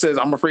someone says,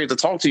 I'm afraid to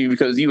talk to you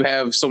because you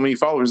have so many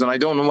followers and I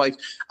don't. I'm like,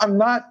 I'm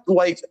not,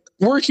 like,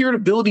 we're here to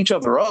build each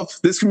other up.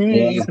 This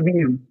community needs to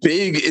be as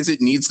big as it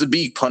needs to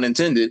be, pun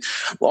intended.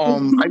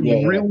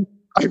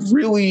 I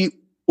really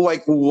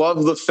like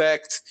love the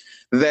fact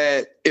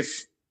that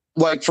if,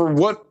 like, for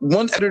what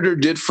one editor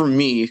did for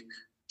me,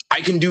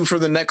 I can do for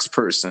the next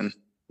person.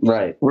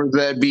 Right. Whether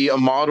that be a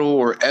model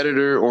or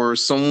editor or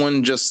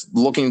someone just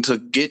looking to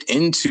get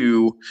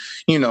into,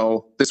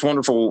 this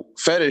wonderful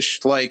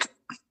fetish. Like,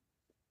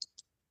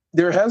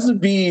 there has to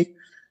be,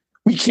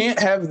 we can't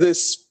have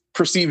this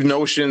perceived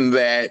notion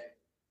that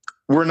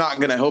we're not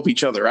going to help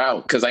each other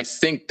out. Because I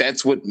think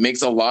that's what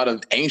makes a lot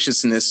of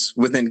anxiousness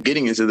within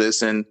getting into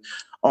this. And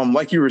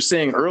like you were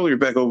saying earlier,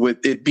 Becca,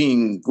 with it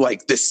being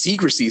like the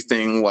secrecy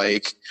thing,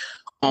 like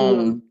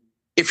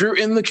if you're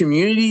in the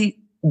community,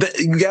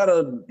 you got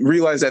to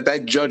realize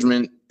that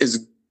judgment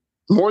is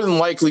more than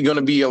likely going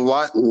to be a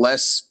lot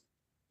less.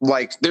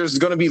 Like there's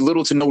going to be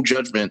little to no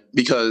judgment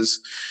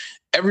because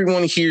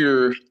everyone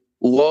here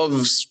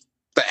loves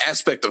the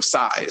aspect of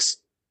size,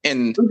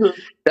 and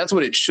that's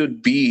what it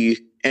should be.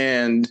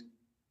 And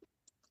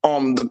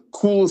the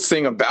coolest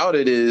thing about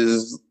it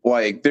is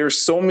like there's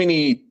so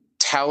many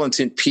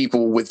talented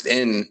people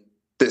within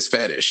this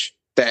fetish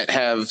that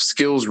have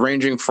skills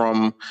ranging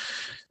from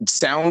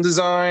sound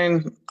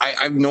design.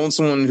 I've known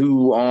someone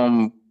who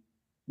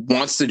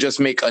wants to just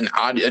make a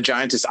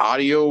Giantess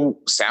audio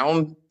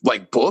sound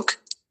like book,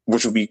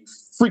 which would be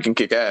freaking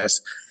kick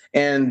ass.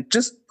 And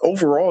just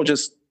overall,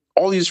 just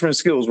all these different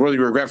skills, whether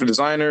you're a graphic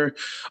designer,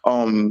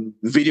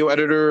 video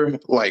editor,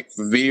 like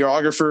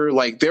videographer,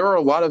 like there are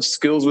a lot of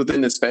skills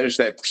within this fetish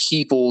that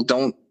people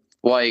don't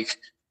like.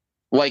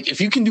 Like if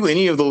you can do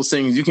any of those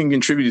things, you can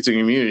contribute to the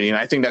community. And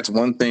I think that's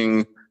one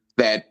thing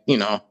that, you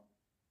know,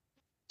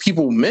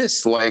 people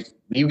miss. Like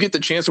you get the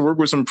chance to work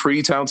with some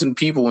pretty talented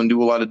people and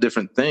do a lot of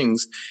different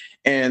things.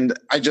 And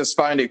I just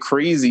find it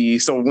crazy.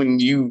 So when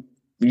you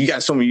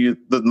guys told me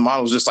the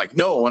model's just like,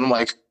 no. And I'm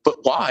like, but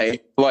why?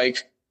 Like,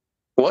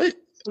 what?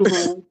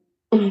 It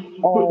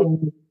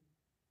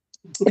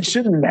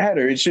shouldn't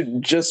matter. It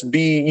should just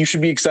be, you should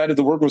be excited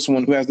to work with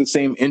someone who has the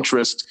same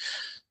interest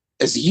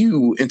as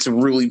you and to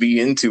really be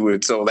into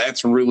it. So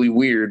that's really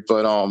weird.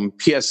 But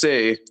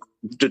PSA,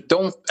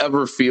 don't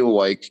ever feel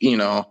like, you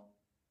know,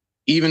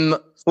 even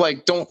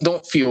like,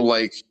 don't feel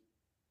like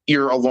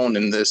you're alone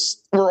in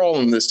this. We're all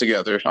in this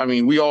together. I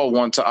mean, we all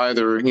want to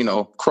either, you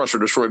know, crush or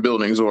destroy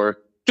buildings or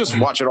just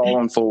watch it all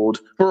unfold.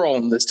 We're all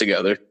in this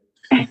together.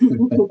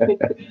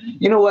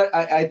 You know what?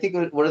 I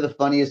think one of the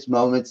funniest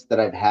moments that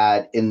I've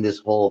had in this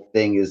whole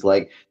thing is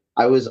like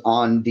I was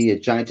on the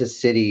Giantess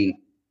City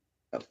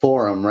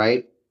forum,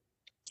 right?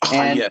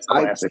 And yes,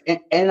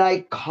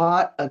 I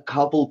caught a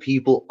couple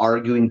people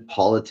arguing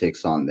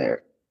politics on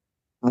there.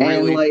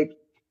 Really?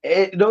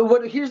 And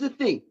like, here's the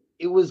thing.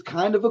 It was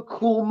kind of a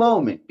cool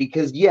moment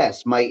because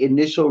yes, my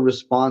initial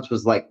response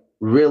was like,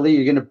 really,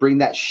 you're going to bring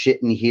that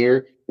shit in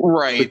here?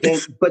 Right.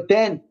 But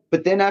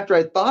then after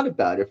I thought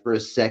about it for a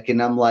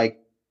second, I'm like,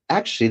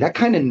 actually, that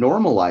kind of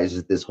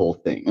normalizes this whole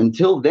thing.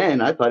 Until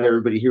then, I thought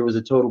everybody here was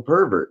a total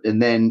pervert.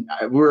 And then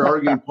we're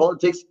arguing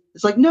politics.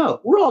 It's like, no,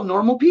 we're all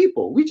normal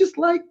people. We just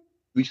like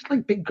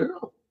big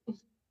girls.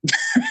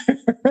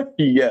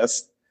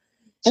 Yes.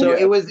 So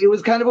it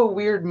was kind of a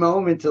weird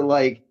moment to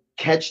like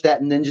catch that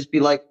and then just be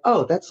like,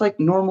 oh, that's like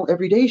normal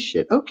everyday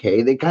shit.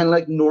 Okay. They kind of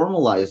like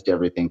normalized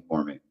everything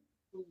for me.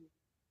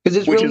 Because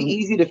it's really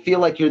easy to feel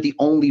like you're the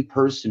only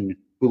person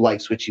who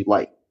likes what you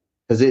like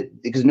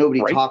because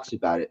nobody talks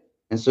about it.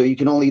 And so you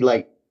can only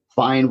like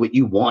find what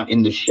you want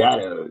in the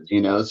shadows, you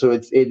know? So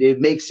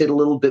it makes it a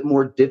little bit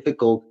more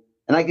difficult.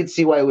 And I could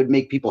see why it would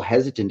make people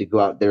hesitant to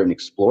go out there and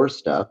explore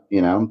stuff,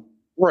 you know?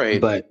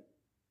 Right. But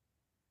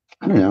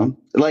I don't know,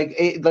 like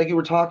you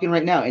were talking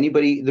right now,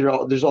 anybody,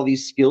 there's all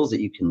these skills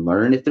that you can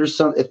learn. If there's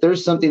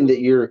something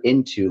that you're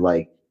into,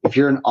 like if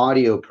you're an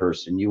audio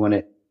person, you want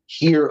to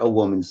hear a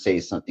woman say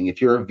something.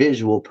 If you're a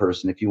visual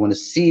person, if you want to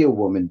see a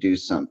woman do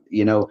something,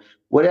 you know,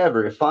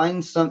 whatever,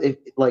 find something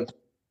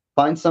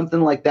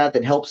like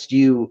that helps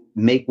you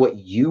make what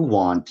you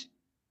want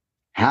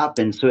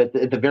happen. So at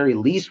the very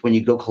least, when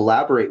you go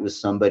collaborate with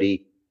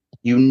somebody,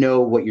 you know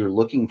what you're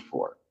looking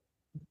for,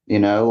 you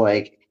know,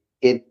 like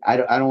I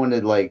don't want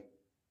to like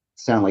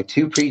sound like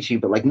too preachy,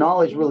 but like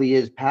knowledge really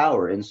is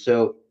power. And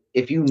so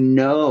if you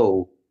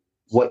know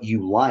what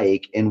you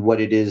like and what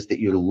it is that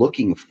you're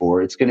looking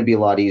for, it's going to be a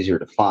lot easier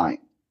to find.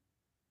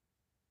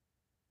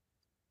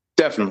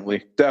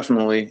 Definitely.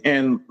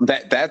 And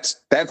that's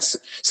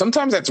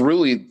sometimes that's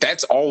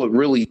all it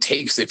really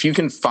takes. If you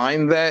can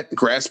find that,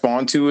 grasp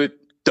onto it,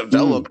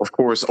 develop, of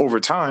course,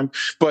 over time.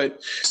 But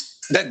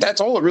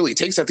that's all it really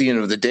takes at the end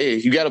of the day.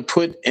 You got to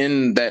put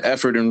in that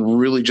effort and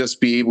really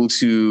just be able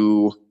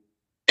to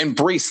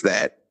embrace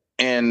that.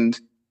 And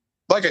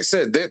like I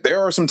said, there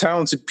are some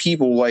talented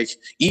people, like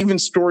even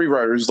story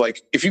writers.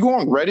 Like if you go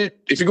on Reddit,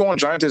 if you go on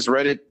Giantess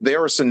Reddit,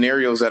 there are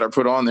scenarios that are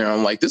put on there.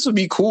 I'm like, this would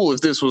be cool if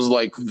this was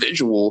like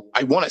visual.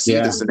 I want to see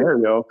this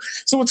scenario.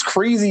 So it's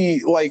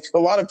crazy. Like a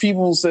lot of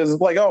people says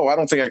like, oh, I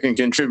don't think I can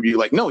contribute.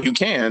 Like, no, you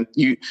can.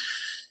 You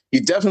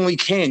definitely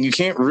can. You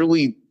can't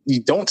really.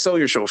 You don't sell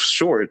yourself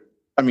short.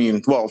 I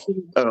mean, well,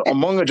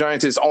 among the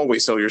Giantess,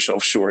 always sell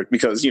yourself short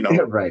because, you know.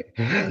 Right.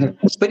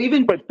 But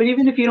even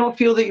if you don't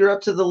feel that you're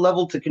up to the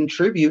level to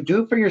contribute,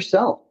 do it for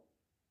yourself.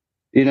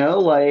 You know,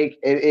 like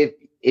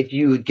if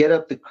you get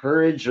up the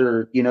courage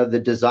or, you know, the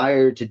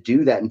desire to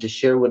do that and to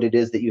share what it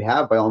is that you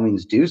have, by all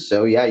means do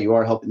so. Yeah, you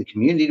are helping the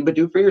community, but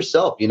do it for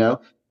yourself. You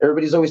know,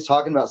 everybody's always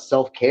talking about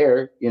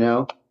self-care, you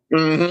know,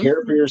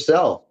 care for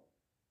yourself.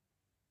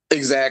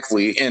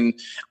 Exactly. And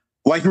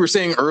like you were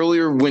saying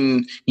earlier,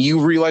 when you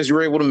realize you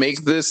were able to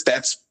make this,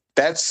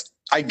 that's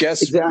I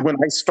guess Exactly. when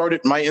I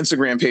started my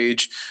Instagram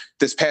page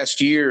this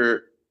past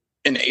year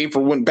in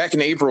April, back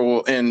in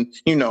April, and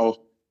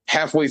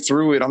halfway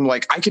through it, I'm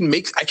like, I can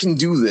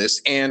do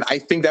this. And I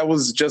think that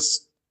was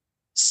just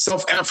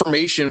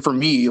self-affirmation for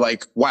me.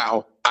 Like,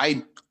 wow,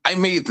 I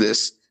made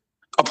this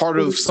a part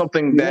of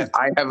something that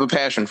I have a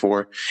passion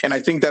for. And I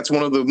think that's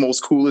one of the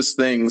most coolest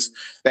things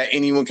that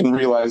anyone can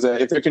realize,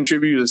 that if they're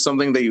contributing to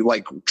something they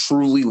like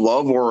truly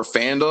love or a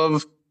fan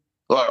of,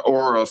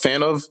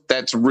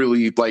 that's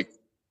really like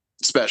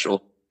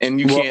special. And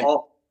you can't.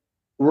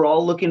 We're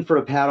all looking for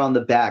a pat on the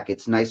back.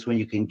 It's nice when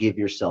you can give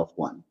yourself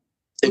one.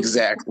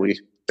 Exactly.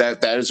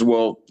 That is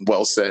well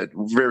said.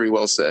 Very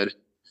well said.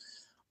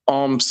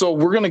 So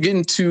we're gonna get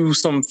into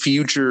some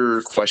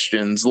future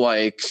questions.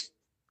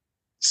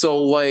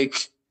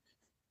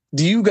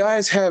 Do you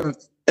guys have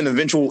an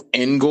eventual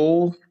end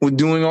goal with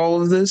doing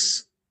all of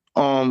this?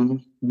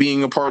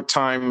 Being a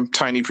part-time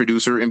tiny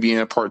producer and being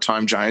a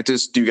part-time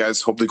giantess, do you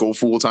guys hope to go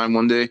full-time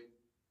one day?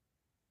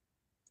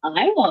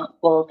 I want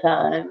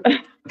full-time.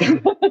 We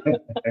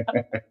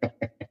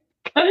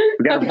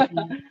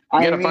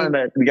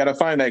gotta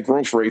find that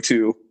growth rate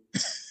too.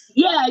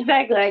 Yeah,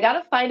 exactly. I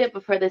gotta find it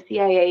before the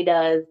CIA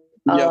does.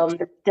 Yep.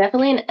 It's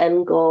definitely an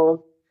end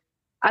goal.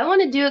 I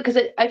want to do it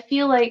because I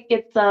feel like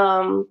it's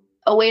a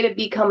way to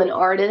become an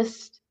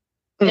artist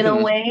in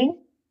a way,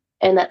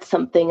 and that's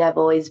something I've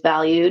always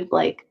valued.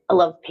 Like, I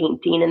love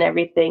painting and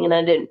everything,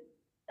 and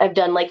I've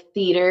done like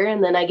theater,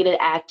 and then I get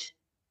to act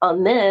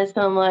on this,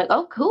 and I'm like,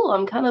 oh, cool.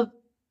 I'm kind of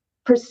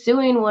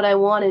pursuing what I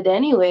wanted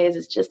anyways.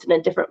 It's just in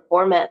a different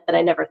format that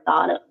I never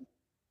thought of.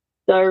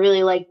 So I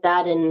really like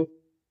that, and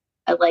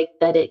I like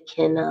that it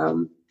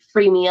can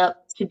free me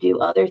up to do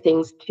other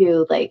things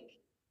too. Like,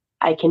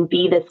 I can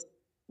be this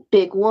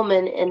big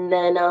woman and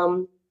then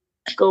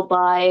go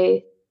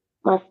buy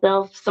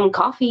myself some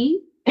coffee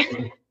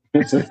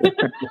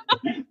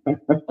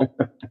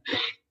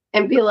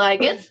and be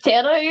like, it's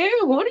 10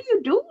 a.m. What are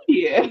you doing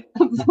here? I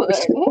don't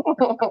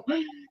know.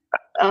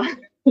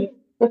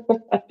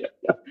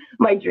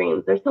 My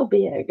dreams are so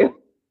big.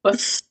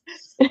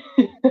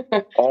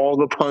 All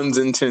the puns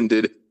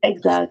intended.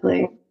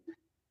 Exactly.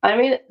 I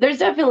mean, there's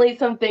definitely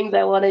some things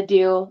I want to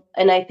do,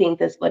 and I think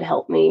this would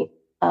help me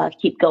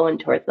keep going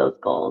towards those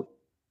goals.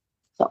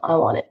 So I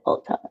want it full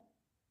time.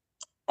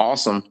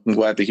 Awesome. I'm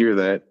glad to hear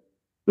that.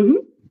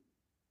 Mm-hmm.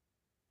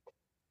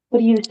 What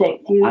do you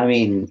think? I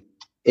mean,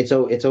 it's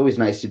always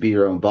nice to be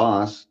your own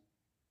boss.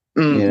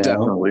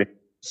 Definitely.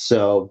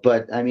 So,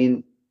 but I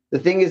mean, the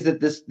thing is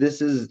that this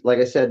is, like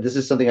I said, this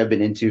is something I've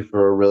been into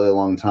for a really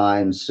long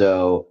time.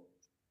 So,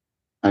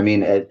 I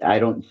mean, I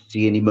don't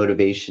see any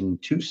motivation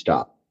to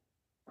stop.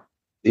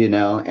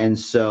 And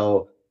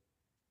so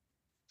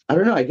I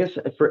don't know. I guess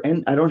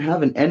I don't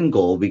have an end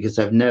goal because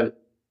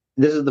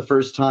this is the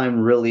first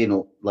time really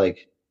in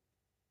like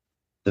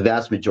the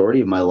vast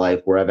majority of my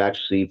life where I've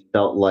actually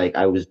felt like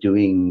I was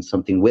doing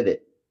something with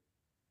it.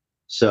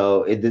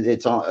 So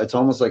it's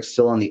almost like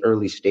still on the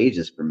early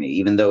stages for me,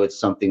 even though it's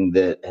something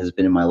that has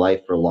been in my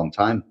life for a long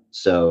time.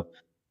 So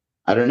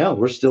I don't know.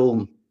 We're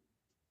still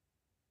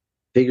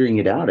figuring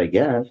it out, I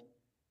guess.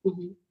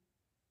 Mm-hmm.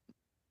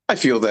 I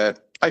feel that.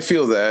 I'm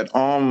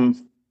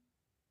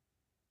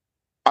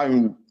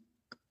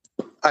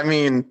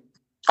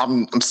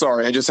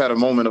sorry. I just had a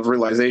moment of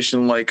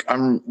realization. Like,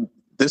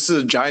 this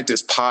is a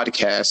Giantess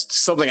podcast,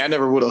 something I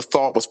never would have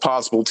thought was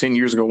possible 10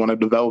 years ago when I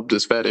developed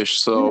this fetish.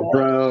 So,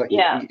 bro,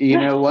 yeah, you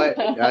know what?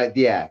 I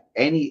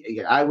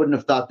wouldn't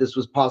have thought this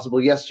was possible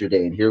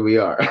yesterday, and here we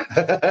are.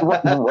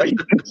 Right.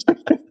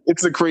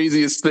 It's the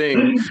craziest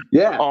thing.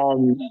 Yeah.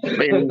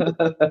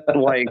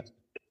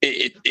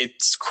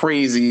 It's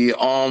crazy.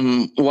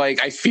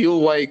 I feel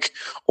like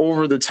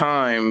over the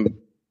time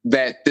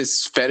that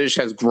this fetish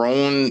has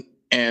grown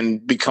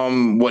and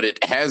become what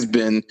it has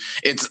been,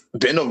 it's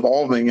been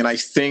evolving. And I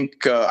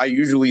think I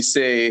usually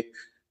say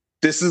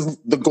this is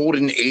the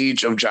golden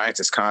age of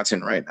Giantess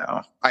content right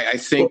now. I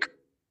think.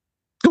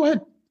 Go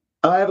ahead.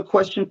 I have a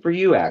question for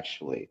you,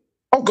 actually.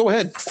 Oh, go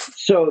ahead.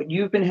 So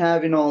you've been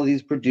having all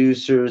these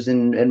producers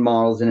and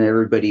models and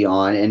everybody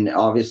on, and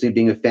obviously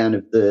being a fan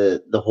of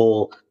the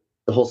whole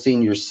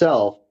scene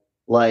yourself.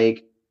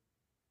 Like,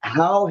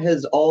 how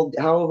have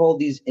all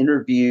these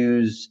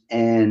interviews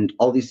and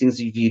all these things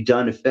that you've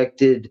done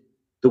affected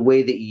the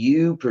way that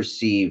you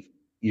perceive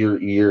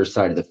your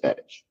side of the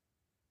fetish?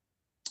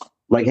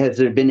 Like, has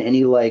there been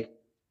any like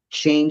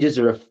changes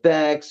or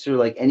effects or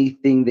like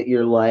anything that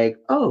you're like,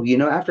 oh,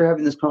 after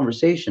having this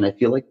conversation, I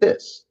feel like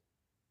this?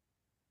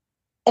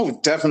 Oh,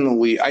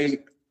 definitely.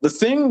 The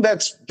thing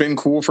that's been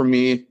cool for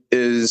me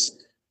is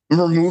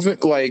removing,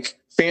 like,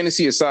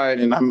 fantasy aside,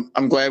 and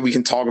I'm glad we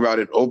can talk about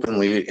it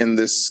openly in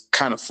this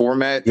kind of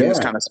format, in this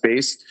kind of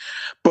space,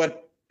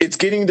 but it's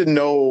getting to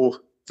know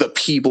the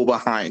people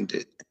behind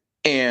it.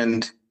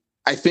 And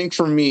I think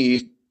for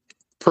me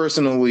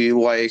personally,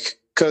 like,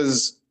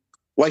 because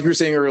like you were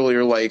saying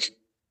earlier, like,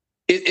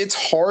 it's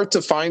hard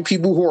to find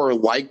people who are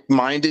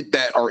like-minded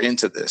that are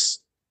into this.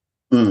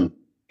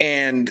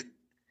 And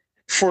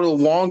for the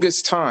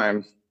longest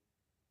time,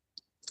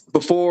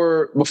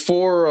 before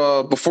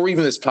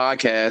even this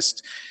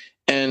podcast,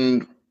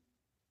 and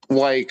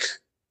like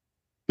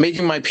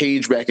making my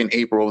page back in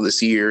April of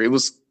this year, it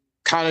was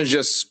kind of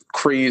just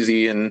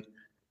crazy. And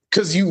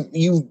because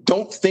you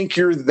don't think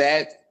you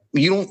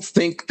don't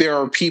think there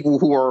are people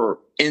who are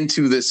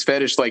into this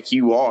fetish like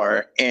you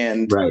are.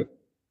 And Right.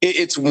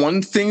 it's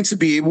one thing to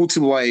be able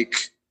to, like,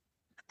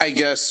 I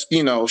guess,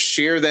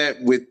 share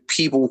that with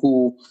people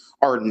who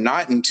are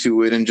not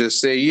into it and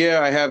just say,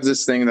 yeah, I have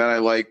this thing that I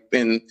like.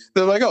 And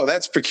they're like, oh,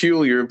 that's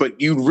peculiar,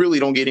 but you really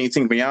don't get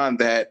anything beyond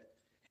that.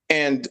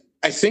 And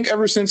I think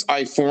ever since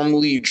I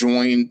formally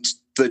joined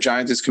the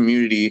Giantess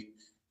community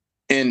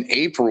in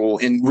April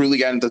and really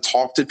gotten to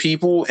talk to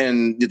people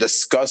and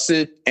discuss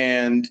it,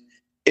 and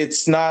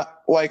it's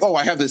not like, oh,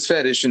 I have this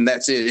fetish and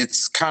that's it.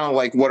 It's kind of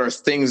like, what are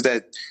things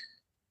that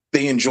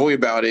they enjoy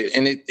about it?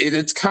 And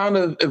it's kind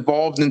of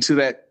evolved into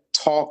that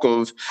talk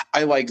of,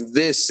 I like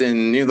this,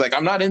 and you're like,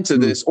 I'm not into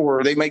this,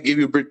 or they might give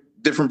you a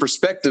different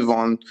perspective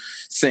on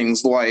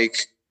things.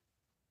 Like,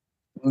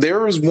 there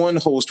was one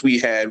host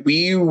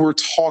we were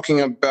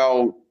talking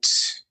about,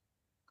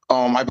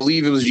 I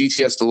believe it was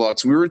GTS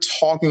Deluxe. We were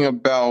talking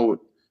about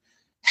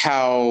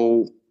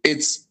how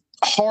it's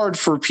hard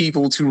for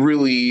people to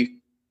really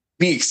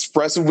be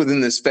expressive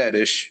within this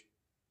fetish.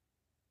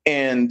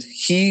 And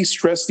he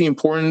stressed the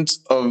importance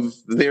of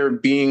there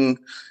being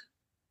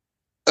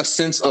a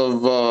sense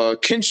of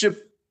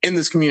kinship in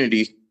this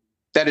community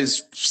that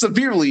is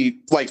severely,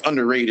 like,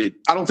 underrated.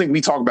 I don't think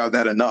we talk about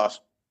that enough.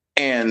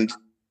 And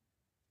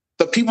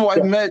the people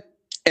I've met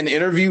and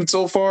interviewed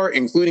so far,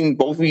 including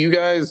both of you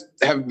guys,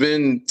 have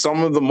been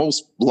some of the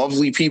most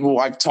lovely people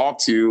I've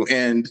talked to.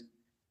 And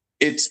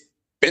it's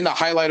been the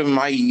highlight of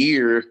my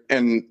year.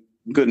 And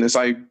goodness,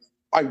 I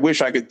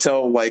wish I could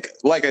tell, like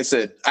I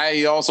said,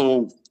 I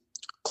also,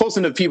 close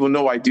enough people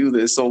know I do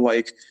this. So,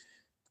 like,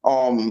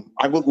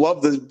 I would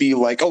love to be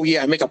like, oh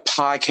yeah, I make a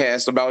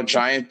podcast about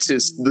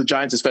the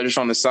Giantess fetish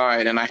on the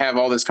side, and I have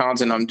all this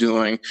content I'm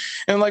doing.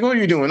 And like, what are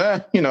you doing?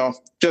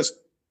 Just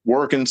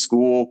working,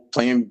 school,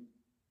 playing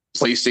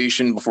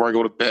PlayStation before I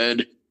go to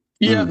bed.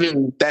 Yeah,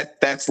 then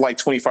that's like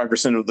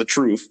 25% of the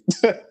truth.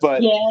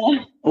 But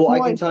yeah. Well,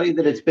 I can tell you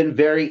that it's been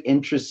very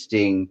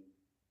interesting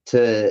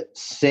to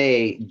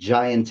say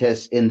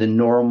Giantess in the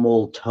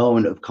normal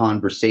tone of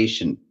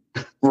conversation.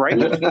 Right.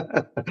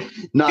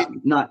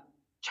 not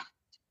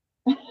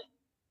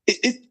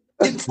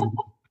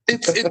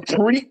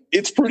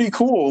it's pretty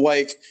cool.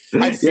 Like,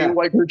 I feel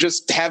like we're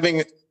just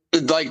having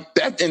like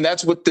that, and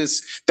that's what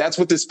this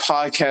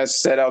podcast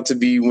set out to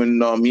be. When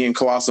me and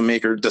Colossal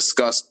Maker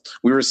discussed,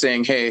 we were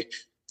saying, hey,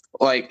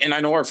 like, and I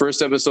know our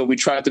first episode we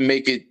tried to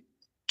make it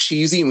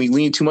cheesy and we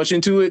leaned too much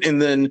into it,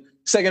 and then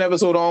second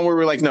episode on, where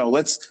we're like, no,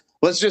 let's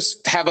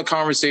just have a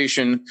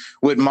conversation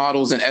with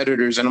models and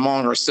editors and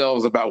among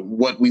ourselves about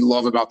what we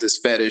love about this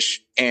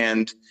fetish.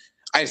 And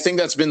I think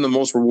that's been the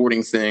most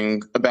rewarding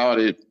thing about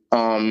it.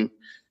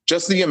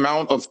 Just the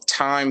amount of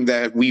time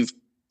that we've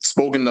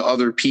spoken to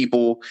other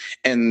people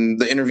and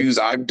the interviews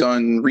I've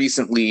done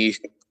recently,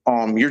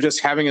 you're just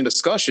having a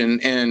discussion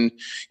and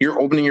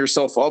you're opening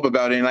yourself up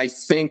about it. And I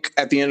think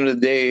at the end of the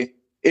day,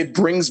 it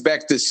brings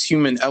back this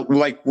human,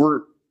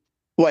 we're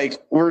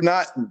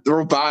not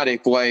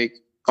robotic. Like,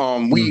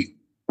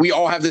 we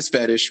all have this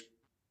fetish,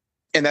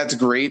 and that's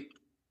great.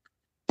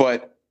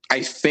 But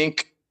I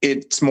think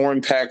it's more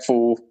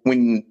impactful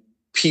when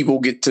people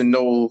get to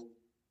know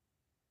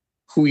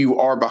who you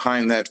are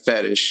behind that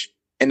fetish.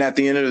 And at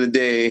the end of the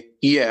day,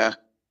 yeah,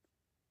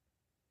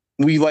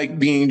 we like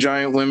being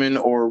giant women,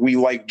 or we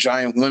like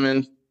giant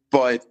women,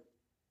 but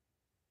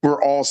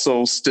we're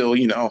also still,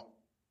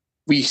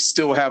 we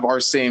still have our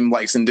same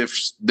likes and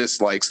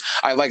dislikes.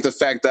 I like the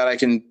fact that I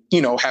can,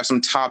 have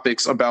some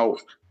topics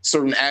about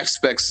certain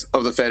aspects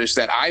of the fetish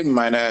that I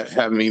might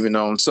haven't even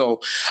known.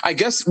 So I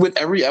guess with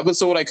every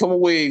episode, I come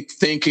away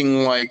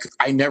thinking, like,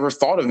 I never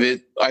thought of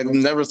it. I've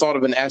never thought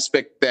of an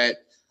aspect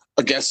that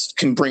a guest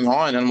can bring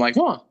on. And I'm like,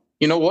 oh,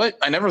 you know what?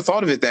 I never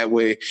thought of it that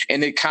way.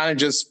 And it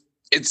kind of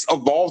it's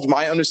evolved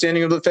my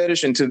understanding of the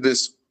fetish into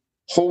this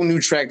whole new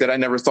track that I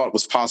never thought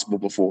was possible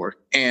before.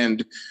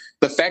 And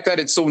the fact that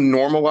it's so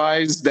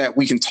normalized that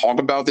we can talk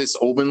about this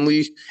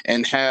openly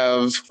and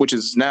have, which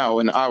is now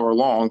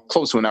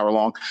close to an hour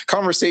long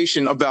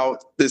conversation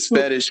about this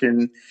fetish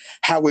and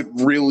how it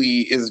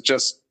really is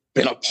just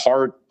been a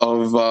part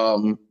of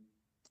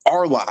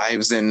our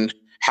lives, and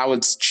how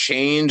it's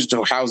changed,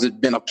 or how has it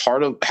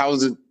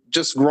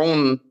just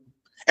grown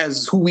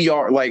as who we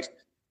are. Like,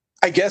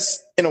 I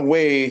guess in a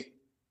way,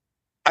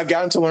 I've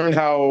gotten to learn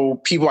how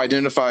people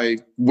identify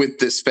with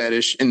this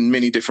fetish in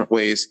many different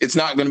ways. It's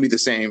not going to be the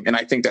same. And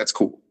I think that's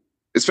cool,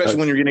 especially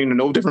when you're getting to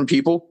know different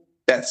people.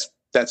 That's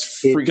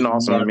freaking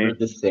awesome to me.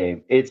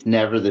 It's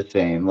never the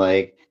same.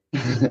 Like,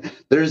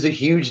 there's a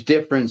huge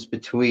difference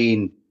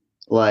between,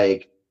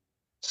 like,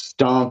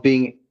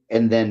 stomping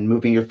and then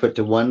moving your foot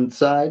to one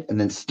side, and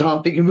then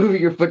stomping and moving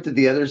your foot to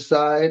the other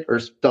side, or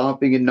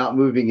stomping and not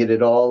moving it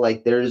at all.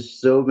 Like, there's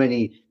so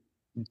many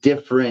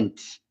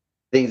different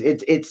things.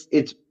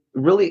 It's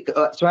really,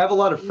 so I have a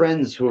lot of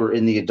friends who are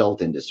in the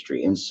adult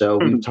industry, and so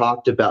we've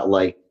talked about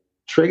like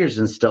triggers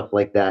and stuff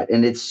like that,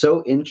 and it's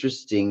so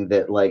interesting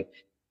that like,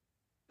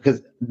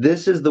 because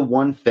this is the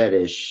one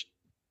fetish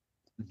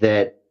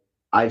that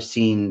I've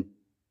seen,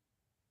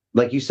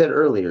 like you said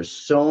earlier,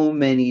 so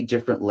many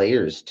different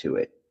layers to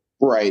it.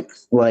 Right.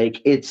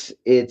 Like it's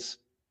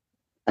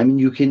I mean,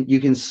 you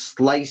can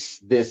slice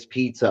this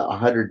pizza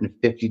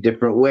 150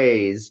 different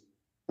ways,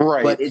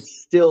 Right. but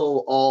it's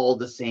still all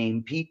the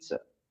same pizza.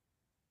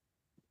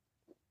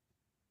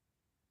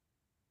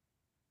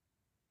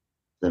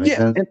 Does that make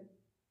sense?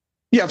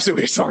 Yeah, I'm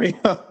sorry.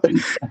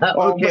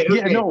 Okay.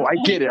 Yeah, no, I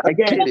get it. I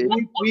get it.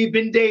 We've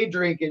been day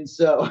drinking,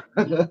 so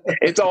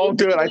It's all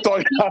good. I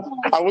thought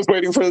I was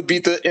waiting for the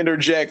beat to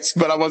interject,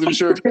 but I wasn't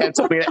sure if you had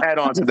something to add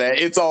on to that.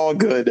 It's all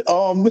good.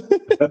 But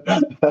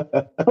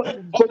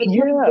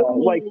yeah,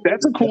 like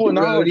that's a cool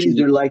analogy. These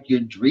are like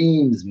your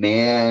dreams,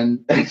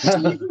 man.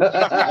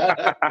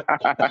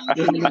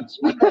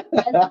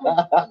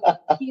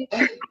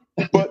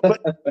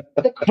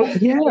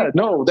 but yeah,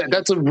 no,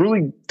 that's a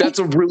really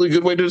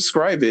good way to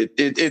describe it.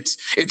 It's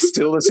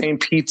still the same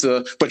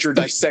pizza, but you're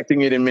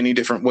dissecting it in many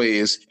different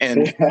ways,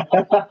 and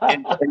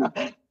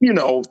you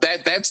know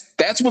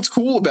that's what's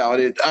cool about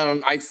it.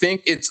 I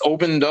think it's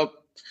opened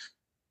up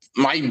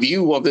my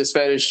view of this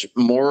fetish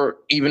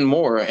even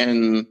more,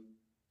 and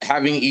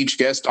having each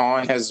guest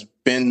on has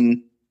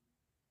been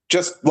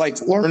just like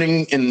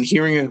learning and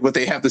hearing what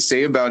they have to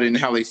say about it and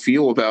how they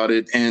feel about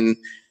it, and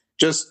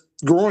just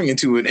growing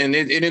into it. And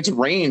it's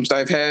ranged.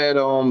 I've had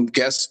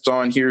guests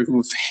on here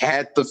who've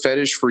had the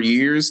fetish for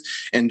years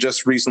and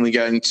just recently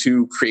got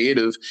into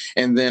creative.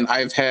 And then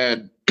I've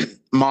had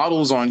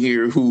models on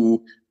here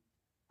who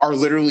are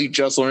literally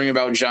just learning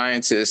about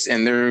Giantess,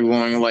 and they're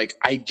going like,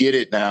 I get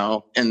it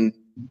now, and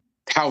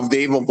how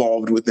they've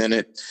evolved within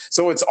it.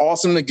 So it's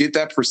awesome to get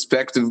that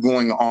perspective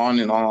going on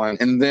and on.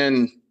 And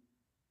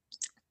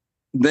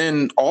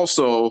then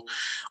also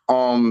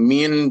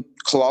me and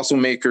Colossal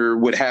Maker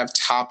would have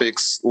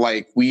topics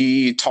like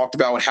we talked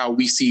about how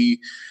we see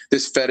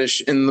this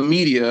fetish in the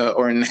media,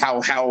 or in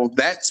how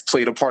that's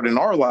played a part in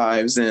our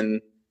lives,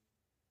 and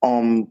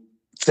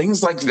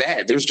things like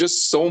that. There's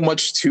just so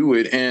much to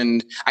it.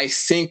 And I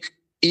think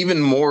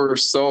even more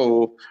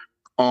so,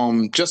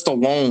 just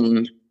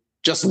learning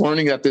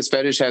that this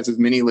fetish has as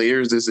many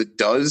layers as it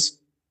does,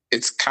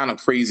 it's kind of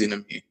crazy to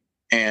me.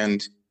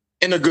 And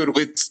in a good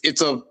way,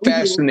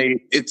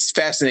 it's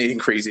fascinating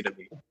crazy to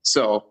me.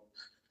 So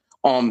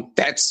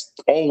that's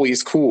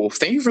always cool.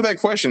 Thank you for that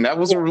question. That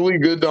was a really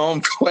good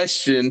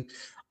Question.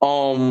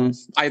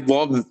 I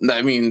love,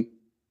 I mean,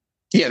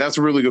 yeah, that's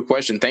a really good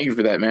question. Thank you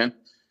for that, man.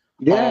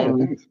 Yeah.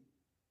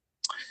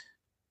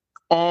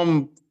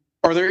 Are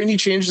there any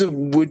changes that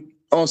would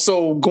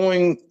so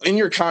going in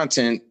your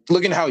content,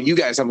 looking at how you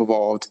guys have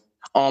evolved,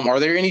 are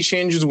there any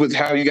changes with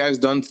how you guys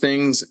done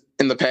things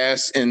in the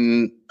past,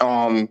 and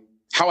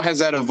how has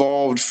that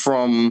evolved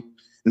from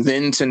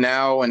then to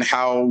now, and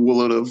how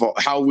will it evolve?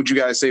 How would you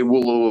guys say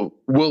will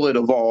it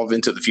evolve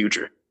into the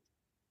future?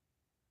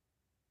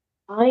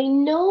 I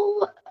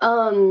know.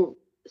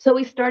 So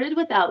we started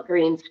without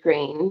green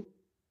screen,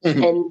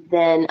 and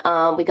then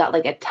we got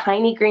like a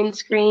tiny green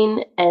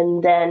screen,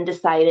 and then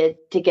decided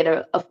to get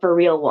a for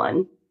real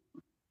one.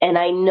 And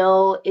I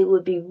know it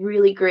would be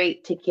really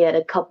great to get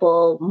a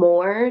couple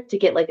more, to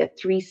get like a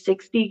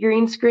 360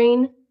 green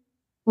screen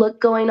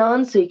look going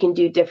on, so you can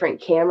do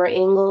different camera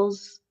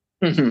angles,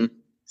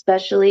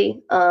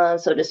 especially.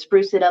 So to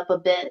spruce it up a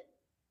bit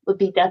would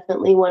be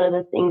definitely one of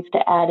the things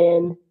to add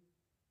in.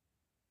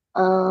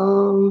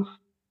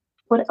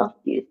 What else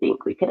do you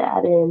think we could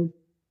add in,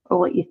 or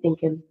what you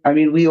thinking? I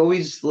mean, we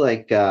always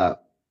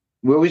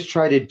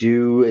try to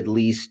do at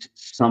least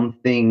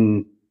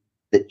something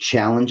that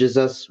challenges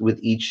us with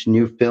each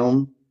new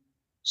film.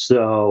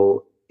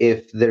 So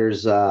if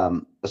there's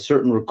a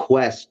certain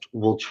request,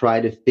 we'll try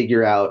to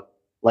figure out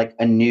like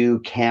a new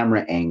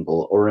camera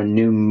angle, or a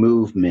new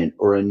movement,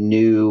 or a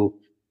new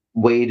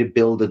way to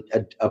build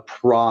a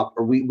prop.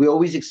 Or we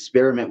always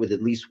experiment with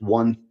at least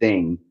one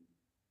thing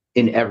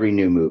in every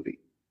new movie.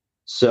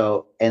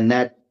 So, and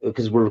that,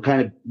 because we're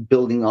kind of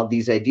building all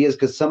these ideas,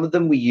 because some of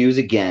them we use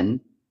again,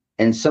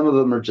 and some of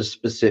them are just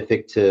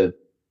specific to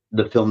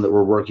the film that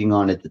we're working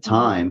on at the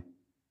time.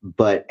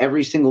 But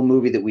every single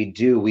movie that we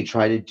do, we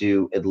try to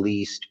do at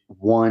least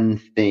one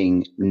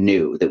thing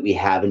new that we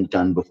haven't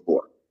done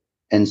before.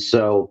 And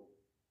so,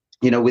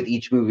 you know, with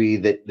each movie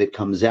that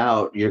comes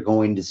out, you're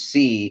going to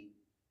see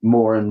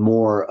more and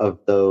more of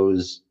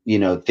those, you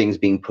know, things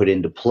being put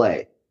into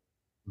play.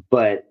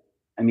 But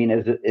I mean,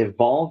 as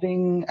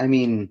evolving, I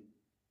mean,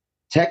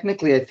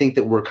 technically, I think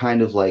that we're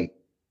kind of like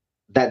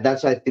that.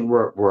 That's, I think,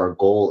 where our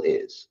goal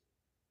is,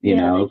 you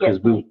know, because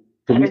we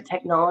better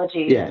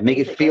technology. Yeah, make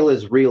it feel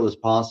as real as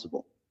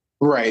possible.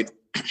 Right.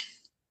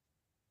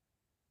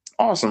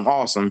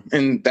 Awesome.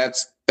 And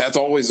that's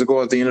always the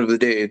goal at the end of the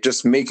day,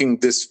 just making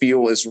this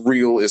feel as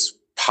real as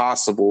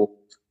possible.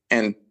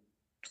 And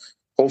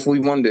hopefully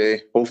one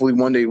day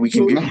we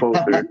can get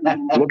closer.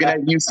 Looking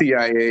at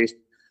UCIA.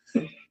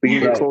 We can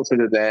get Right. closer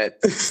to that.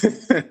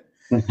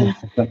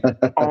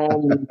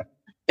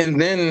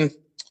 And then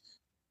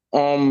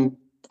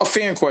a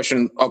fan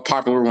question, a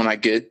popular one I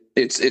get.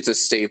 It's a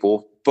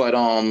staple, but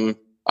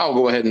I'll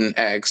go ahead and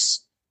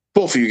ask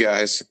both of you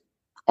guys.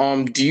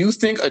 Do you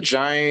think a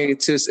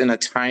giantess and a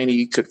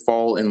tiny could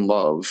fall in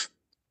love?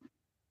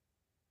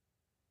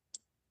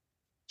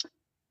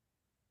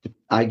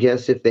 I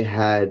guess if they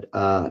had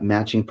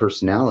matching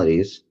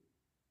personalities.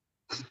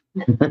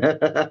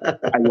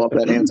 I love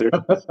that answer.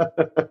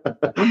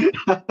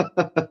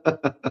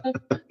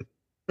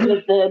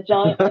 With the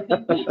giant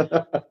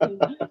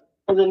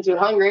wasn't too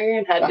hungry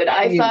and had good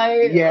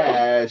eyesight.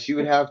 Yeah, she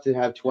would have to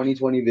have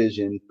 20/20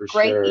 vision for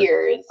Great sure.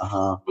 ears.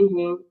 Uh-huh.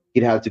 Hmm.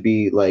 He'd have to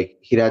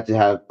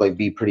have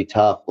be pretty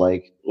tough,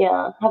 like,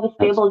 Yeah, have a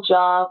stable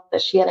job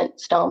that she hadn't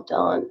stomped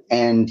on.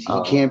 and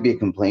he can't be a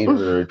complainer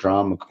or a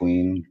drama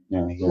queen.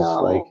 No, he has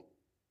No.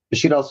 but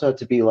she'd also have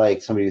to be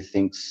like somebody who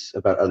thinks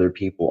about other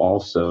people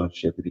also.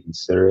 She'd have to be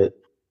considerate.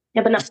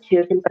 Yeah, but not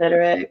too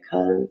considerate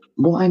because,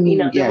 Well, I mean,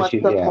 then yeah, what's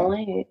the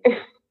point?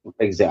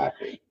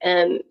 exactly.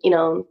 And,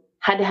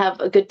 had to have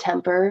a good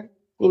temper,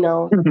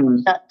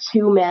 Mhm. not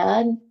too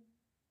mad,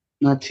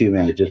 Not too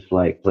mad, just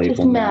like playful.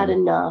 just mad manner.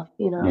 enough,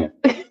 Yeah.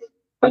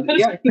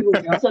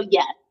 Yeah, So,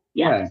 yes.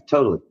 yeah,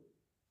 totally.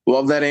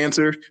 Love that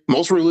answer.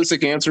 Most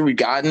realistic answer we've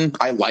gotten.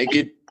 I like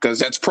it because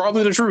that's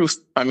probably the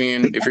truth. I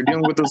mean, if you're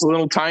dealing with this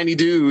little tiny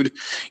dude,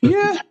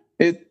 yeah,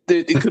 it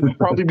could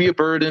probably be a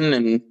burden,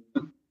 and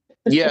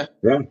yeah,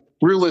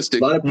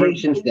 realistic. A lot of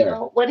patience there.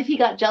 What if he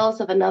got jealous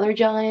of another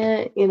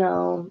giant?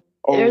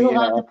 Oh, There's a yeah.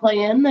 lot to play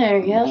in there.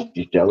 Yeah,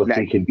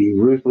 Jealousy can be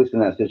ruthless in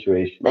that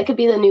situation. that could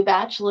be the new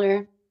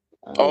Bachelor.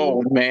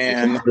 Oh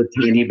man, The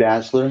tiny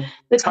bachelor.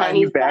 the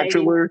tiny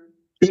bachelor.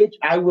 Bitch,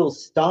 I will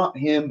stomp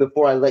him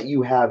before I let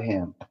you have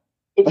him.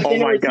 If you Oh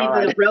didn't my receive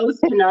God. a rose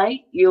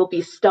tonight, you'll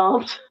be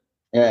stomped.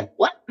 Yeah.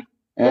 What?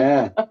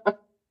 Yeah.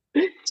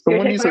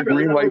 Someone needs to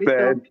green like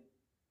that.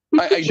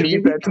 I Should we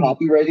need be that.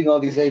 copywriting all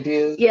these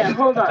ideas? Yeah,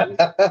 hold on.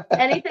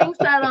 Anything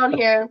said on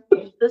here,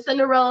 the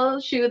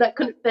Cinderella shoe that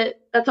couldn't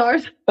fit, that's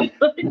ours. Hold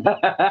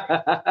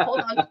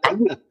on.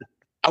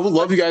 I would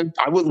love you guys.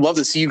 I would love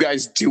to see you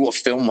guys do a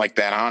film like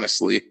that.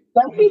 Honestly,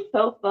 That'd be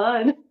so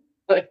fun.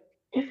 Like,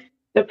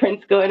 the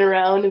prince going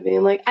around and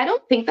being like, I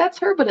don't think that's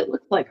her, but it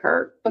looks like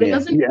her. But it Yeah.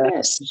 doesn't fit.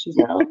 Yes. She's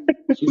a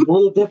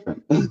little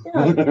different.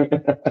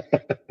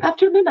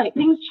 After midnight,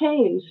 things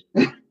change.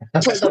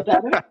 For the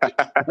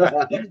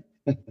better.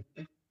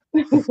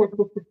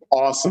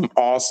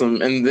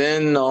 Awesome. And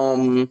then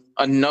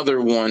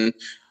another one.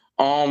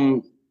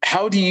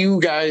 How do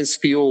you guys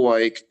feel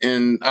like?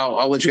 And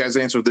I'll let you guys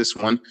answer this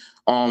one.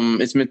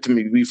 It's meant to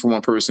be for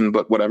one person,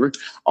 but whatever.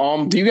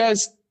 Do you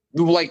guys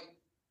like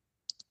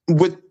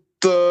with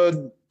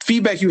the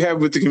feedback you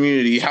have with the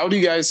community? How do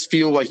you guys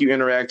feel like you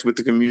interact with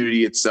the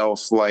community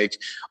itself? Like,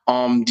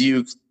 do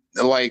you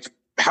like?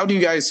 How do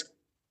you guys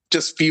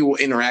just feel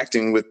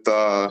interacting with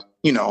other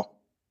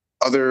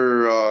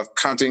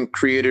content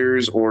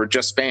creators or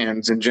just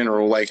fans in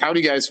general? Like, how do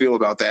you guys feel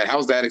about that?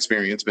 How's that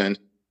experience been?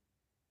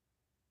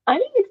 I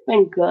think it's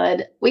been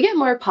good. We get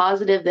more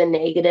positive than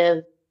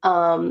negative.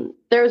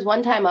 There was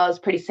one time I was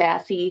pretty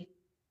sassy,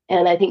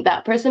 and I think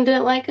that person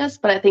didn't like us,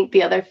 but I think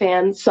the other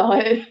fans saw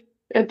it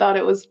and thought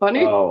it was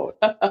funny. Oh,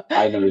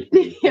 I know.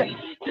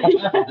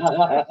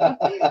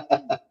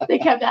 They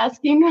kept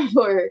asking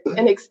for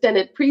an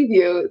extended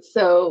preview,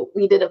 so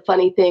we did a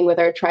funny thing with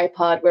our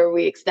tripod where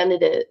we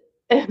extended it,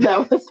 and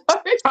that was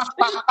hard.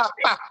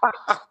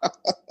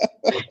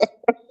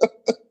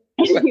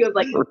 He was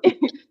like,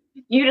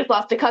 you just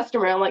lost a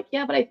customer. I'm like,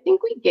 yeah, but I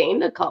think we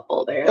gained a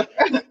couple there.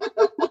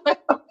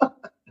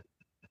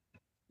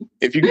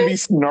 If you can be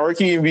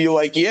snarky and be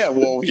like, yeah,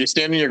 well, you're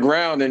standing your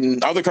ground,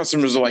 and other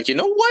customers are like, you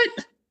know what?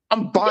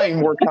 I'm buying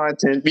more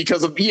content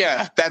because of,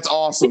 that's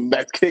awesome.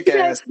 That's kick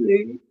ass.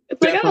 Exactly.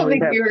 It's like, I don't Definitely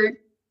think you were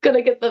going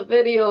to get the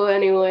video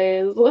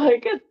anyways.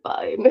 Like, it's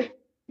fine.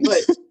 But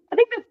I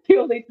think that's the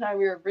only time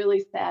we were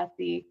really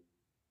sassy.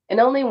 And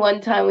only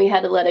one time we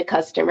had to let a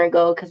customer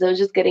go because it was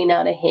just getting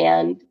out of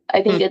hand.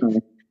 I think it's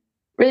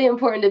really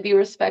important to be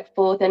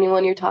respectful with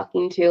anyone you're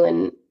talking to.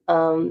 And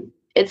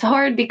it's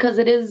hard because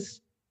it is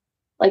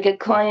like a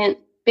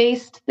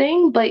client-based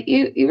thing, but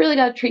you really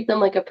got to treat them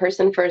like a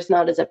person first,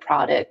 not as a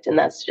product. And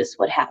that's just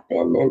what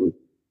happened. And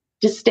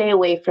just stay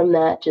away from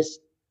that. Just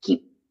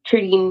keep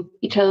treating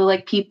each other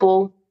like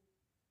people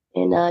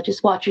and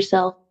just watch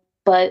yourself.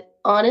 But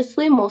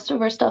honestly, most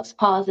of our stuff's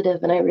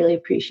positive, and I really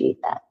appreciate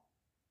that.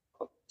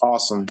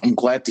 Awesome. I'm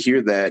glad to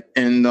hear that.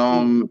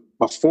 And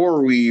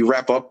before we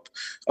wrap up,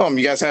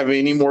 you guys have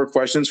any more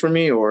questions for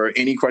me or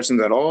any questions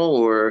at all?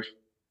 Or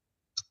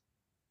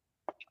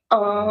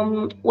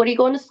what are you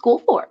going to school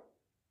for?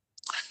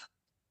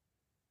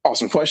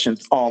 Awesome question.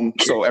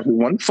 So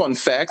everyone, fun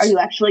facts. Are you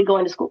actually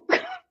going to school?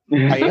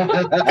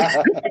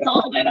 It's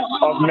all been a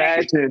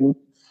lie.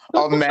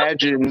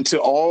 Imagine to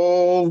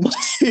all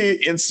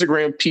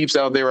Instagram peeps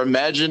out there,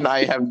 imagine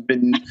I have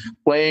been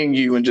playing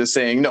you and just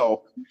saying,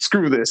 no,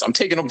 screw this. I'm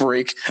taking a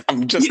break.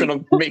 I'm just going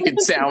to make it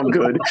sound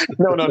good.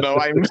 No.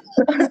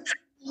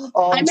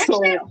 I'm So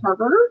actually at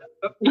Harvard.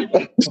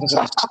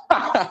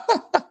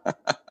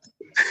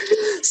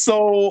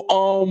 so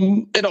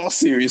in all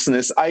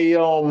seriousness,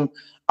 I'm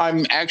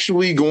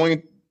actually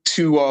going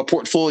to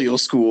portfolio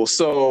school.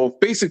 So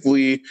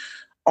basically,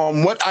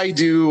 what I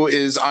do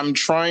is I'm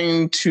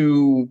trying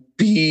to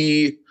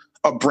be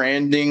a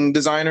branding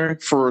designer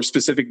for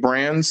specific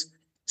brands.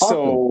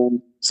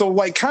 So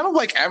like kind of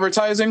like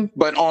advertising,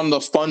 but on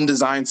the fun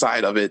design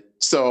side of it.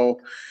 So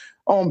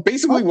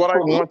basically what I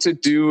want to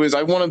do is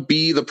I want to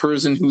be the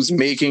person who's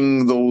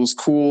making those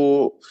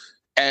cool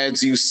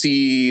ads you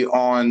see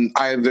on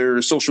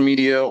either social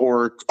media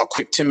or a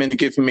quick 10-minute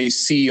GIF you may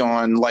see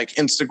on like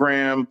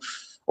Instagram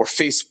or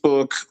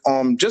Facebook.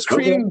 Just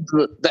creating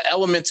the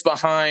elements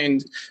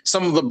behind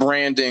some of the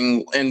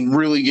branding and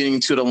really getting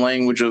to the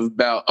language of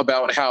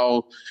about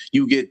how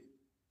you get,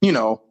 you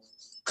know,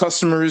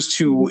 customers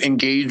to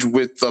engage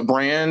with the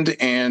brand.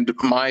 And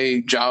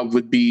my job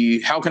would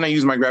be, how can I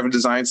use my graphic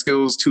design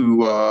skills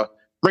to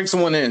bring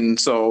someone in?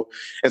 So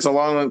it's a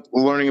lot of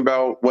learning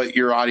about what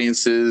your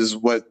audience is,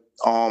 what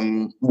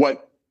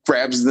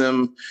grabs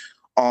them.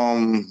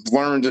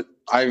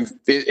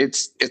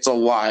 It's a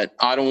lot.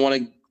 I don't want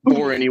to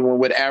bore anyone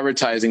with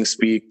advertising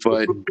speak,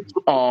 but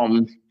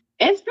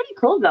it's pretty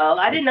cool though.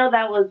 I didn't know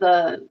that was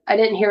I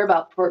didn't hear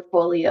about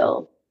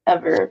portfolio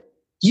ever.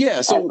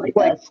 Yeah, so like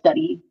a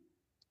study.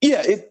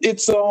 Yeah,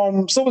 it's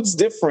so it's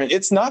different.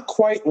 It's not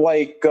quite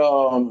like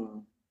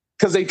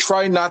because they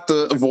try not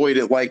to avoid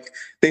it. Like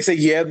they say,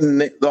 yeah,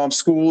 the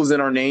school is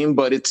in our name,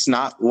 but it's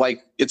not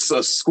like it's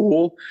a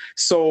school.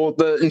 So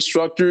the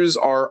instructors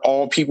are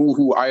all people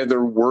who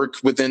either work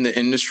within the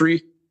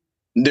industry.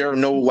 There are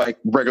no like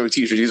regular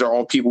teachers. These are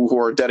all people who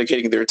are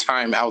dedicating their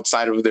time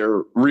outside of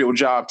their real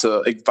job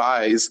to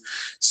advise.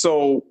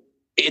 So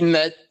in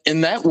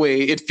that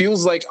way, it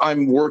feels like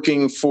I'm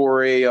working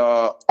for a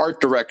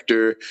art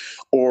director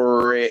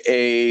or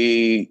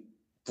a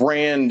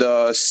brand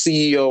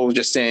CEO,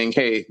 just saying,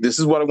 hey, this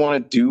is what I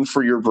want to do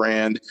for your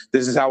brand.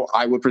 This is how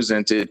I would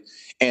present it.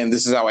 And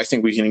this is how I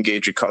think we can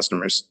engage your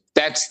customers.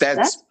 That's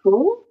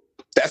cool.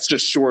 That's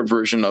just short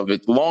version of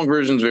it. Long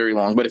version is very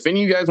long. But if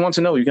any of you guys want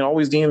to know, you can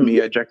always DM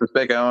me at Jack the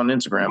Spec on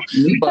Instagram.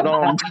 But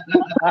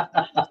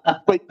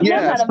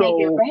yeah,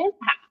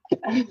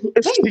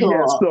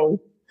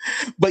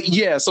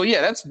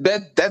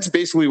 that's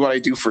basically what I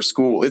do for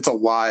school. It's a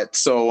lot.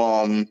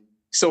 So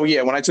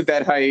yeah, when I took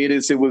that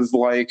hiatus, it was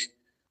like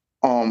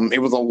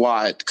it was a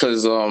lot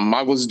because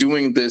I was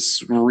doing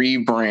this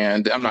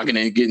rebrand. I'm not going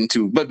to get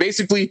into, but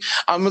basically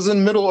I was in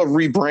the middle of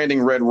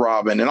rebranding Red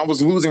Robin, and I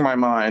was losing my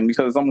mind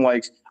because I'm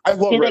like, I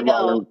love Red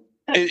Robin.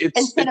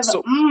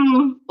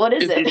 What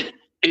is it?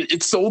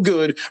 It's so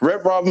good.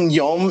 Red Robin,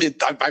 yum.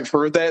 I've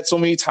heard that so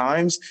many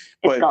times,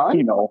 but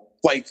you know,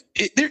 like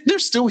they're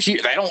still here.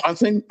 I don't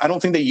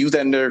think they use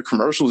that in their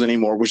commercials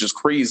anymore, which is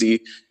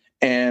crazy.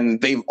 And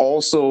they've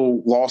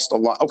also lost a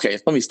lot. Okay,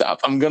 let me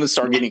stop. I'm going to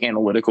start getting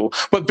analytical.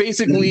 But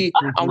basically,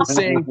 I was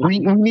saying we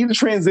need to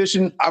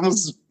transition. I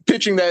was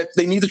pitching that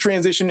they need to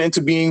transition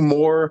into being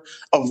more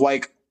of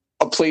like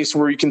a place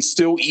where you can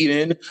still eat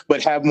in,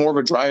 but have more of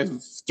a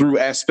drive-through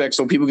aspect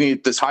so people can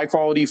get this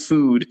high-quality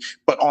food,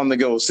 but on the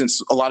go,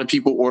 since a lot of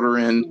people order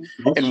in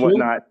and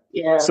whatnot.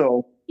 Yeah.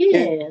 So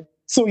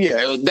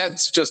yeah,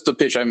 that's just the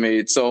pitch I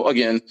made. So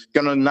again,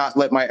 gonna not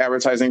let my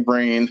advertising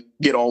brain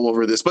get all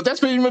over this, but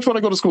that's pretty much what I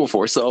go to school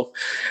for. So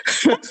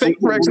thank you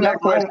for asking that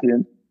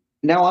question.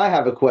 Now I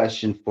have a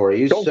question for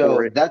you.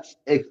 That's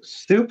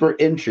super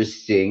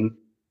interesting.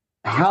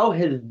 How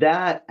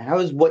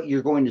has what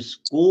you're going to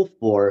school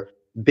for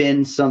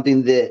been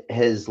something that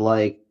has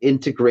like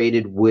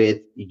integrated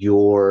with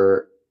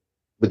your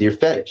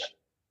fetish?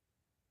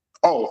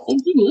 I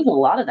think you need a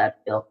lot of that,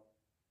 Phil.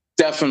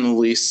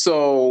 Definitely.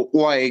 So,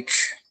 like,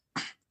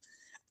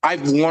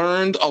 I've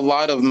learned a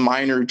lot of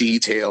minor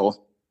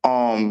detail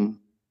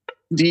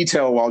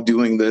while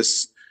doing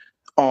this,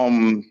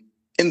 in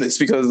this,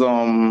 because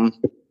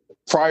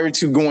prior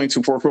to going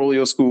to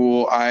portfolio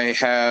school, I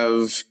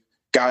have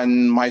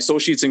gotten my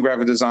associates in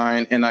graphic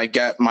design and I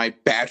got my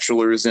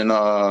bachelor's in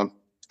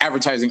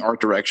advertising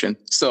art direction.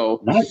 So,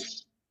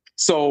 nice.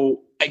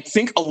 So I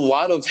think a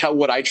lot of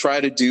what I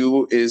try to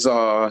do is,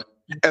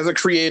 as a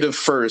creative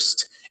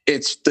first,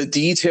 it's the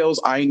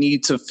details I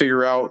need to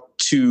figure out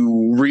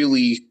to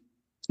really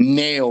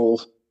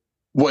nail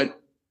what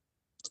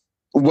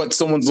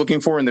someone's looking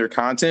for in their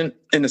content,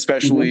 and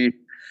especially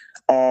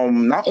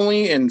not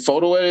only in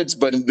photo edits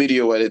but in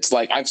video edits.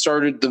 Like I've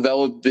started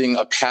developing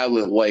a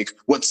palette. Like,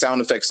 what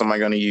sound effects am I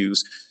going to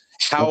use?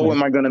 How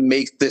am I going to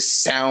make this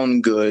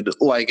sound good?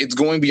 Like, it's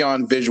going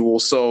beyond visual.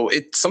 So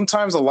it's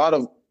sometimes a lot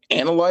of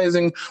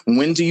analyzing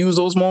when to use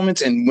those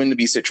moments and when to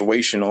be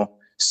situational.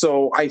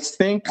 So I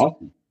think.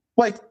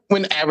 Like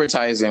when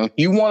advertising,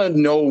 you want to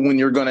know when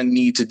you're going to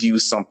need to do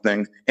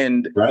something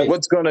and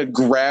what's going to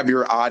grab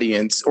your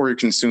audience or your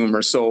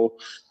consumer. So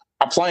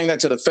applying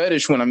that to the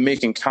fetish when I'm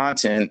making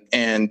content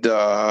and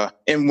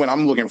when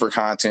I'm looking for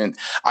content,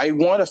 I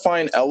want to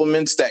find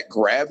elements that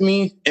grab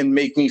me and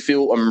make me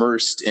feel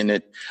immersed in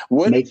it.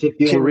 What makes it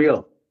feel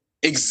real?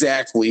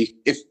 Exactly.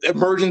 If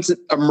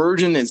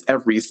immersion is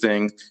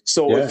everything.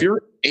 So if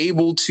you're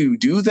able to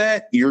do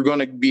that, you're going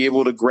to be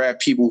able to grab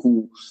people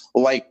who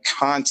like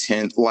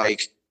content.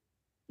 Like,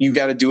 you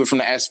got to do it from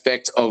the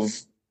aspect of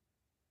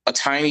a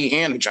tiny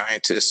and a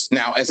giantess.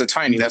 Now, as a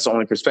tiny, that's the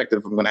only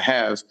perspective I'm going to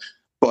have.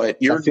 But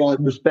that's the only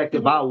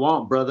perspective I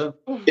want, brother.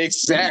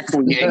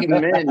 Exactly.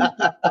 Amen.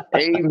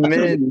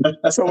 Amen.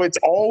 So it's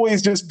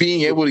always just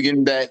being able to get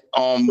in that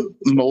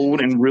mode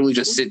and really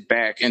just sit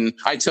back. And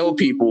I tell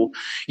people,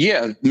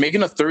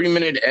 making a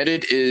 30-minute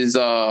edit is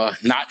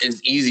not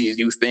as easy as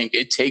you think.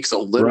 It takes a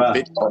little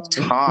bit of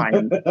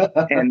time.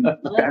 And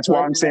that's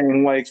why I'm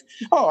saying, like,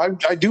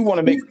 I do want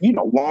to make,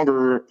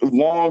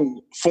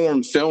 long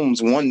form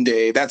films one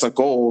day. That's a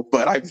goal.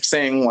 But I'm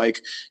saying, like,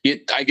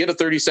 I get a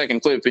 30-second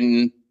clip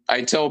and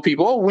I tell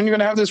people, when you're going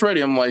to have this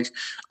ready? I'm like,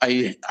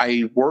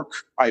 I work,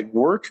 I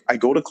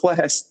go to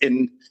class,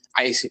 and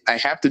I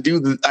have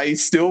to I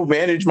still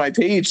manage my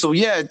page. So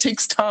yeah, it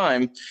takes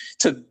time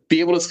to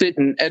be able to sit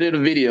and edit a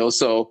video.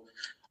 So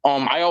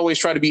I always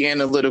try to be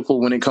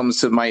analytical when it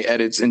comes to my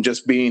edits and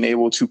just being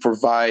able to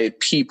provide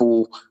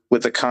people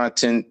with the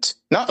content,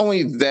 not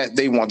only that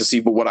they want to see,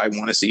 but what I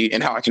want to see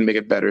and how I can make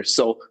it better.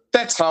 So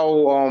that's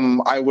how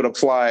I would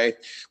apply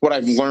what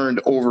I've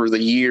learned over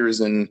the years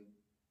and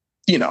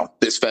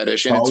this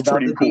fetish, and it's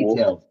pretty cool.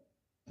 Details.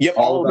 Yep,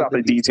 all about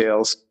the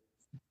details.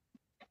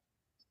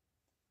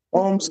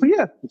 So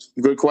yeah,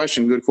 good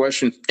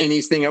question.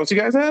 Anything else you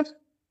guys have?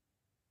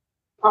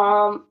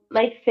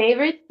 My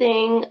favorite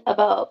thing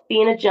about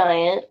being a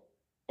giant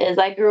is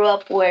I grew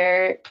up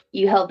where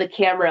you held the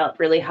camera up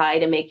really high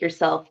to make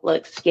yourself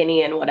look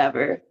skinny and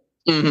whatever.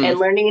 Mm-hmm. And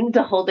learning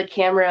to hold the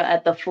camera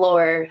at the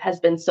floor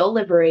has been so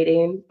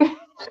liberating.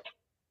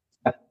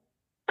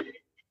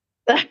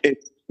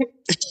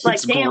 It's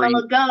like, damn, great. I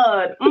look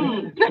good.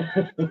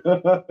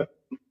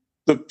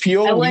 The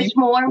POV. I wish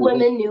more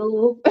women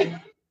knew.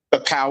 The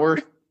power.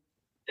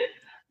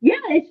 Yeah,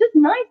 it's just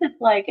nice. It's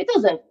like,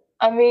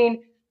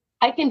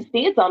 I can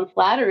see it's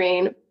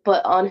unflattering,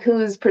 but on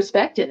whose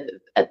perspective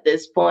at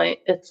this point?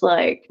 It's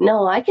like,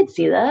 no, I can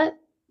see that.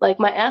 Like,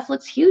 my ass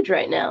looks huge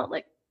right now.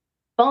 Like,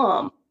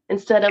 bomb.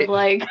 Instead of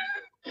like,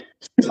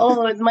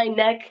 does my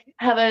neck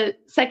have a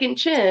second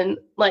chin?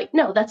 Like,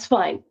 no, that's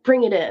fine.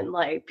 Bring it in.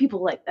 Like,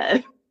 people like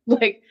that.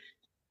 Like,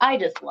 I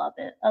just love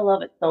it. I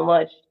love it so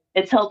much.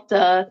 It's helped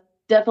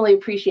definitely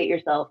appreciate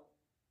yourself,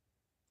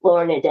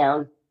 lowering it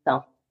down.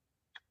 So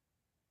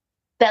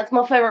that's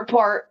my favorite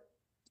part.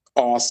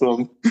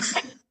 Awesome.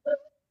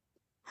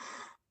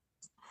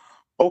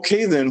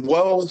 Okay, then.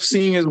 Well,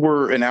 seeing as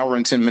we're an hour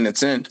and 10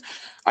 minutes in,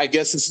 I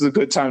guess this is a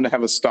good time to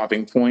have a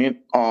stopping point.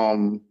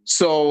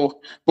 So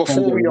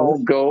before we all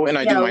go and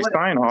I do my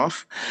sign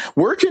off,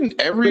 where can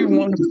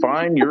everyone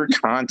find your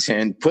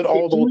content? Put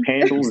all those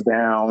handles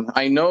down.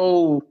 I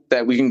know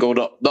that we can go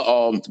to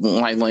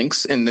my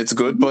links and it's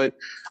good, but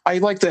I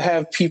like to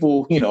have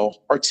people,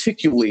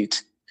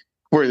 articulate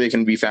where they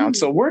can be found.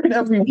 So where can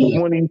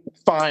everyone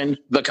find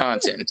the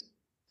content?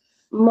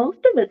 Most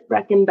of it's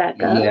Reckon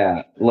Becca.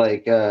 Yeah,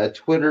 like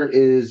Twitter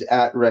is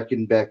at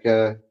Reckon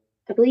Becca.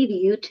 I believe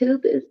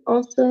YouTube is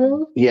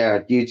also. Yeah,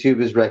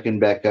 YouTube is Reckon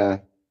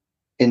Becca.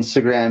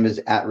 Instagram is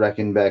at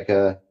Reckon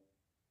Becca.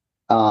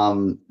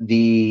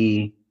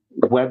 The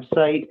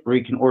website where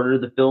you can order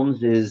the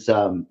films is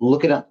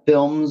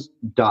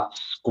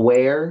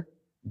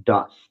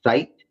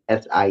lookitupfilms.square.site,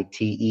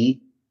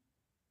 SITE.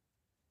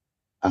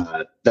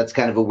 That's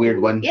kind of a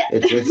weird one. Yeah.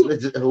 It's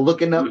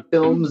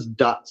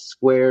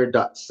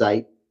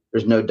lookingupfilms.square.site.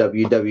 There's no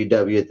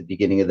www at the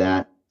beginning of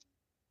that.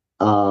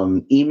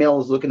 Email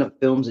is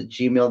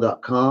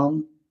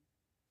lookingupfilms@gmail.com.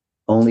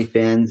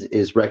 OnlyFans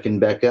is Reckon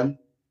Becca.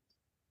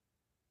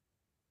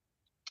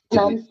 And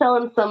I'm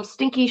selling some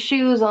stinky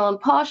shoes on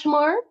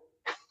Poshmark.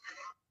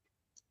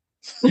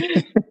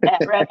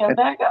 At Reckon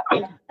Becca.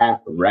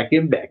 At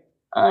Reckon Becca.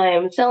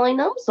 I'm selling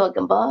them so I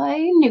can buy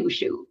new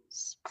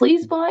shoes.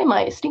 Please buy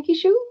my stinky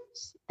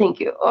shoes. Thank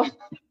you.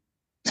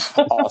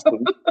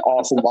 Awesome.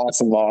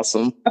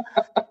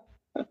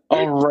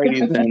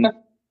 Alrighty then.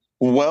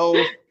 Well,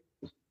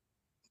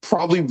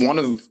 probably one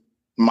of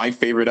my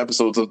favorite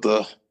episodes of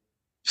the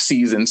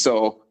season.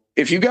 So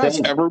if you guys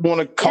ever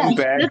want to come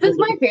back. This is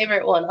my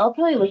favorite one. I'll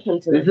probably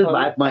listen to this. This is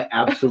my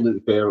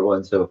absolute favorite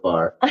one so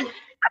far.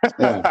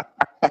 Yeah,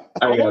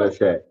 I gotta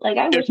say. Like,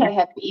 I wish I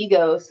had an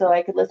ego so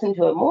I could listen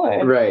to it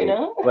more. Right.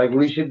 Like,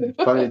 we should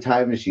find a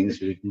time machine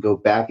so we can go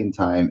back in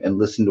time and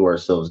listen to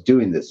ourselves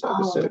doing this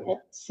episode. Oh,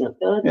 that's so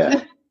good.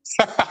 Yeah.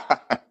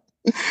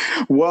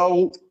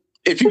 Well,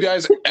 if you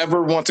guys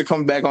ever want to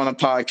come back on a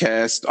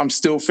podcast, I'm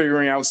still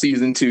figuring out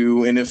season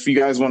 2. And if you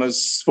guys want to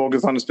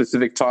focus on a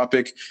specific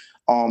topic,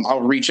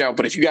 I'll reach out.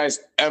 But if you guys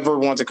ever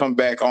want to come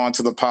back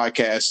onto the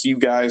podcast, you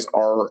guys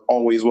are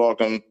always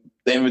welcome.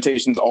 The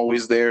invitation's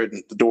always there.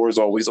 The door is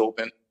always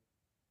open.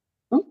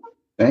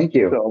 Thank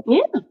you. So,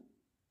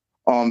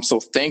 so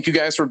thank you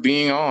guys for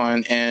being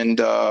on. And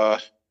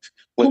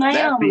with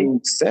that being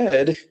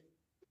said,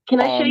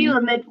 can I show you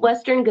a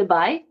Midwestern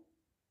goodbye?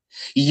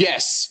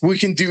 Yes, we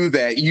can do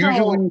that.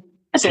 Usually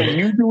So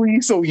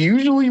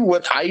usually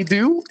what I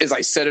do is I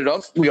set it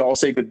up. We all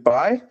say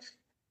goodbye.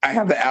 I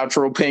have the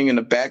outro playing in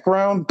the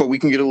background, but we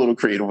can get a little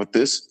creative with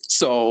this.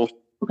 So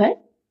Okay.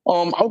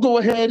 I'll go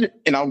ahead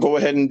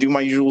and do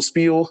my usual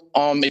spiel.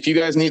 If you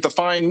guys need to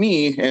find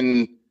me,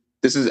 and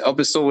this is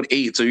episode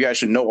 8, so you guys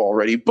should know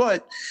already.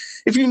 But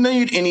if you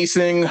need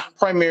anything,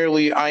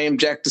 primarily I am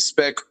Jack the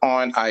Spec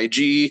on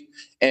IG.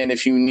 And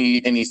if you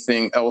need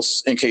anything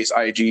else in case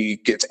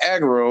IG gets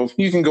aggro,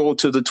 you can go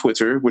to the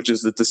Twitter, which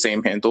is the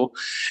same handle.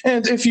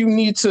 And if you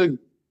need to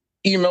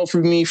email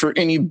for me for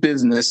any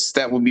business,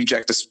 that would be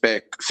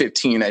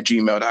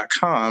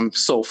jackthespec15@gmail.com.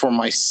 So for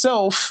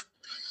myself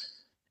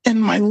and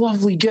my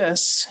lovely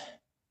guests,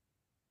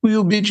 we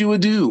will bid you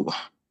adieu.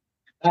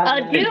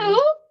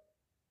 Adieu.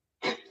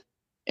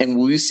 And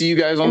will we see you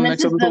guys on the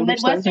next episode? And this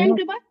is the Midwestern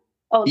goodbye?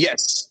 Oh,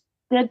 yes.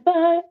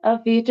 Goodbye,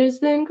 a features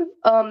thing.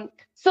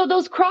 So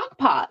those crock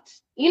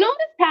pots, you notice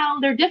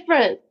how they're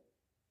different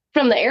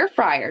from the air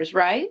fryers,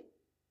 right?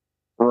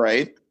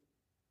 Right.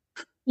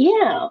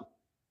 Yeah.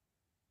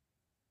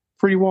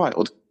 Pretty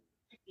wild.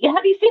 Yeah.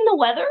 Have you seen the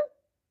weather?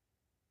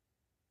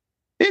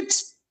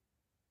 It's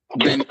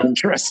been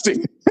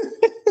interesting.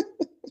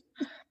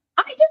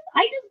 I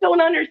just don't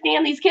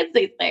understand these kids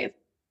these days.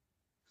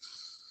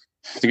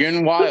 They're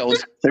getting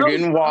wild. They're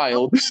getting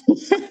wild.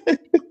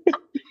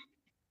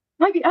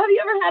 Have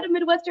you ever had a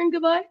Midwestern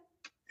goodbye?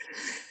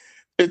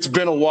 It's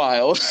been a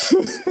while.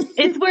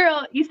 It's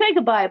where you say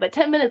goodbye, but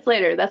 10 minutes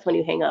later, that's when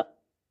you hang up.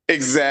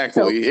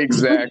 Exactly.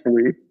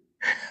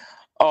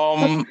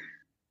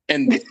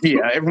 And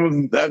yeah,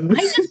 everyone. I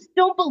just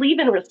don't believe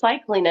in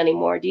recycling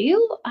anymore. Do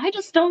you? I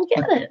just don't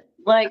get it.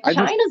 Like,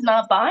 China's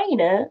not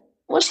buying it.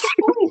 What's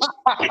the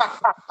point?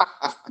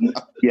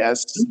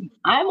 Yes.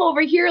 I'm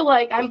over here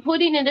like I'm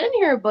putting it in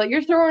here, but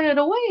you're throwing it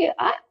away.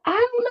 I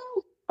don't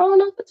know. I don't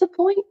know if it's a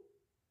point.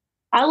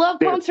 I love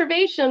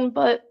conservation,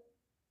 but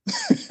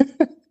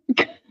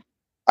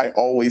I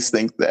always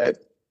think that.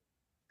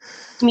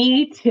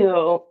 Me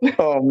too.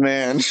 Oh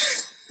man.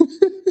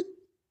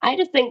 I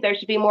just think there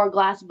should be more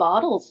glass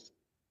bottles.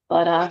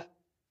 But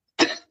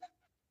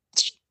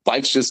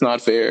life's just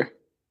not fair.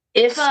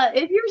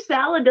 if your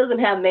salad doesn't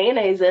have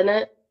mayonnaise in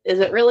it, is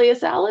it really a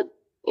salad?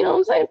 You know what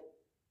I'm saying?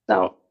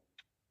 So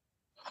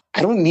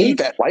I don't need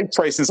that. Life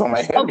prices on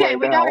my head. Okay, right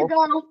we now. gotta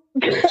go.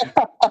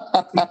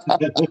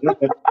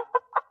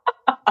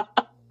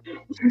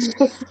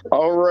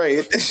 All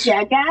right.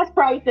 Yeah, gas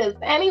prices.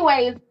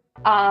 Anyways, it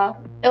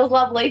was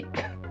lovely.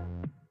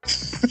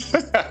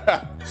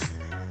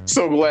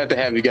 So glad to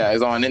have you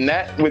guys on. And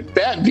with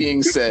that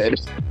being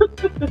said,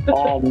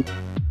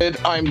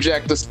 I'm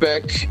Jack the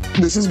Spec.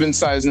 This has been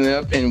Sizing It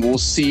Up, and we'll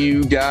see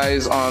you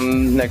guys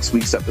on next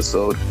week's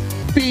episode.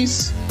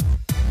 Peace.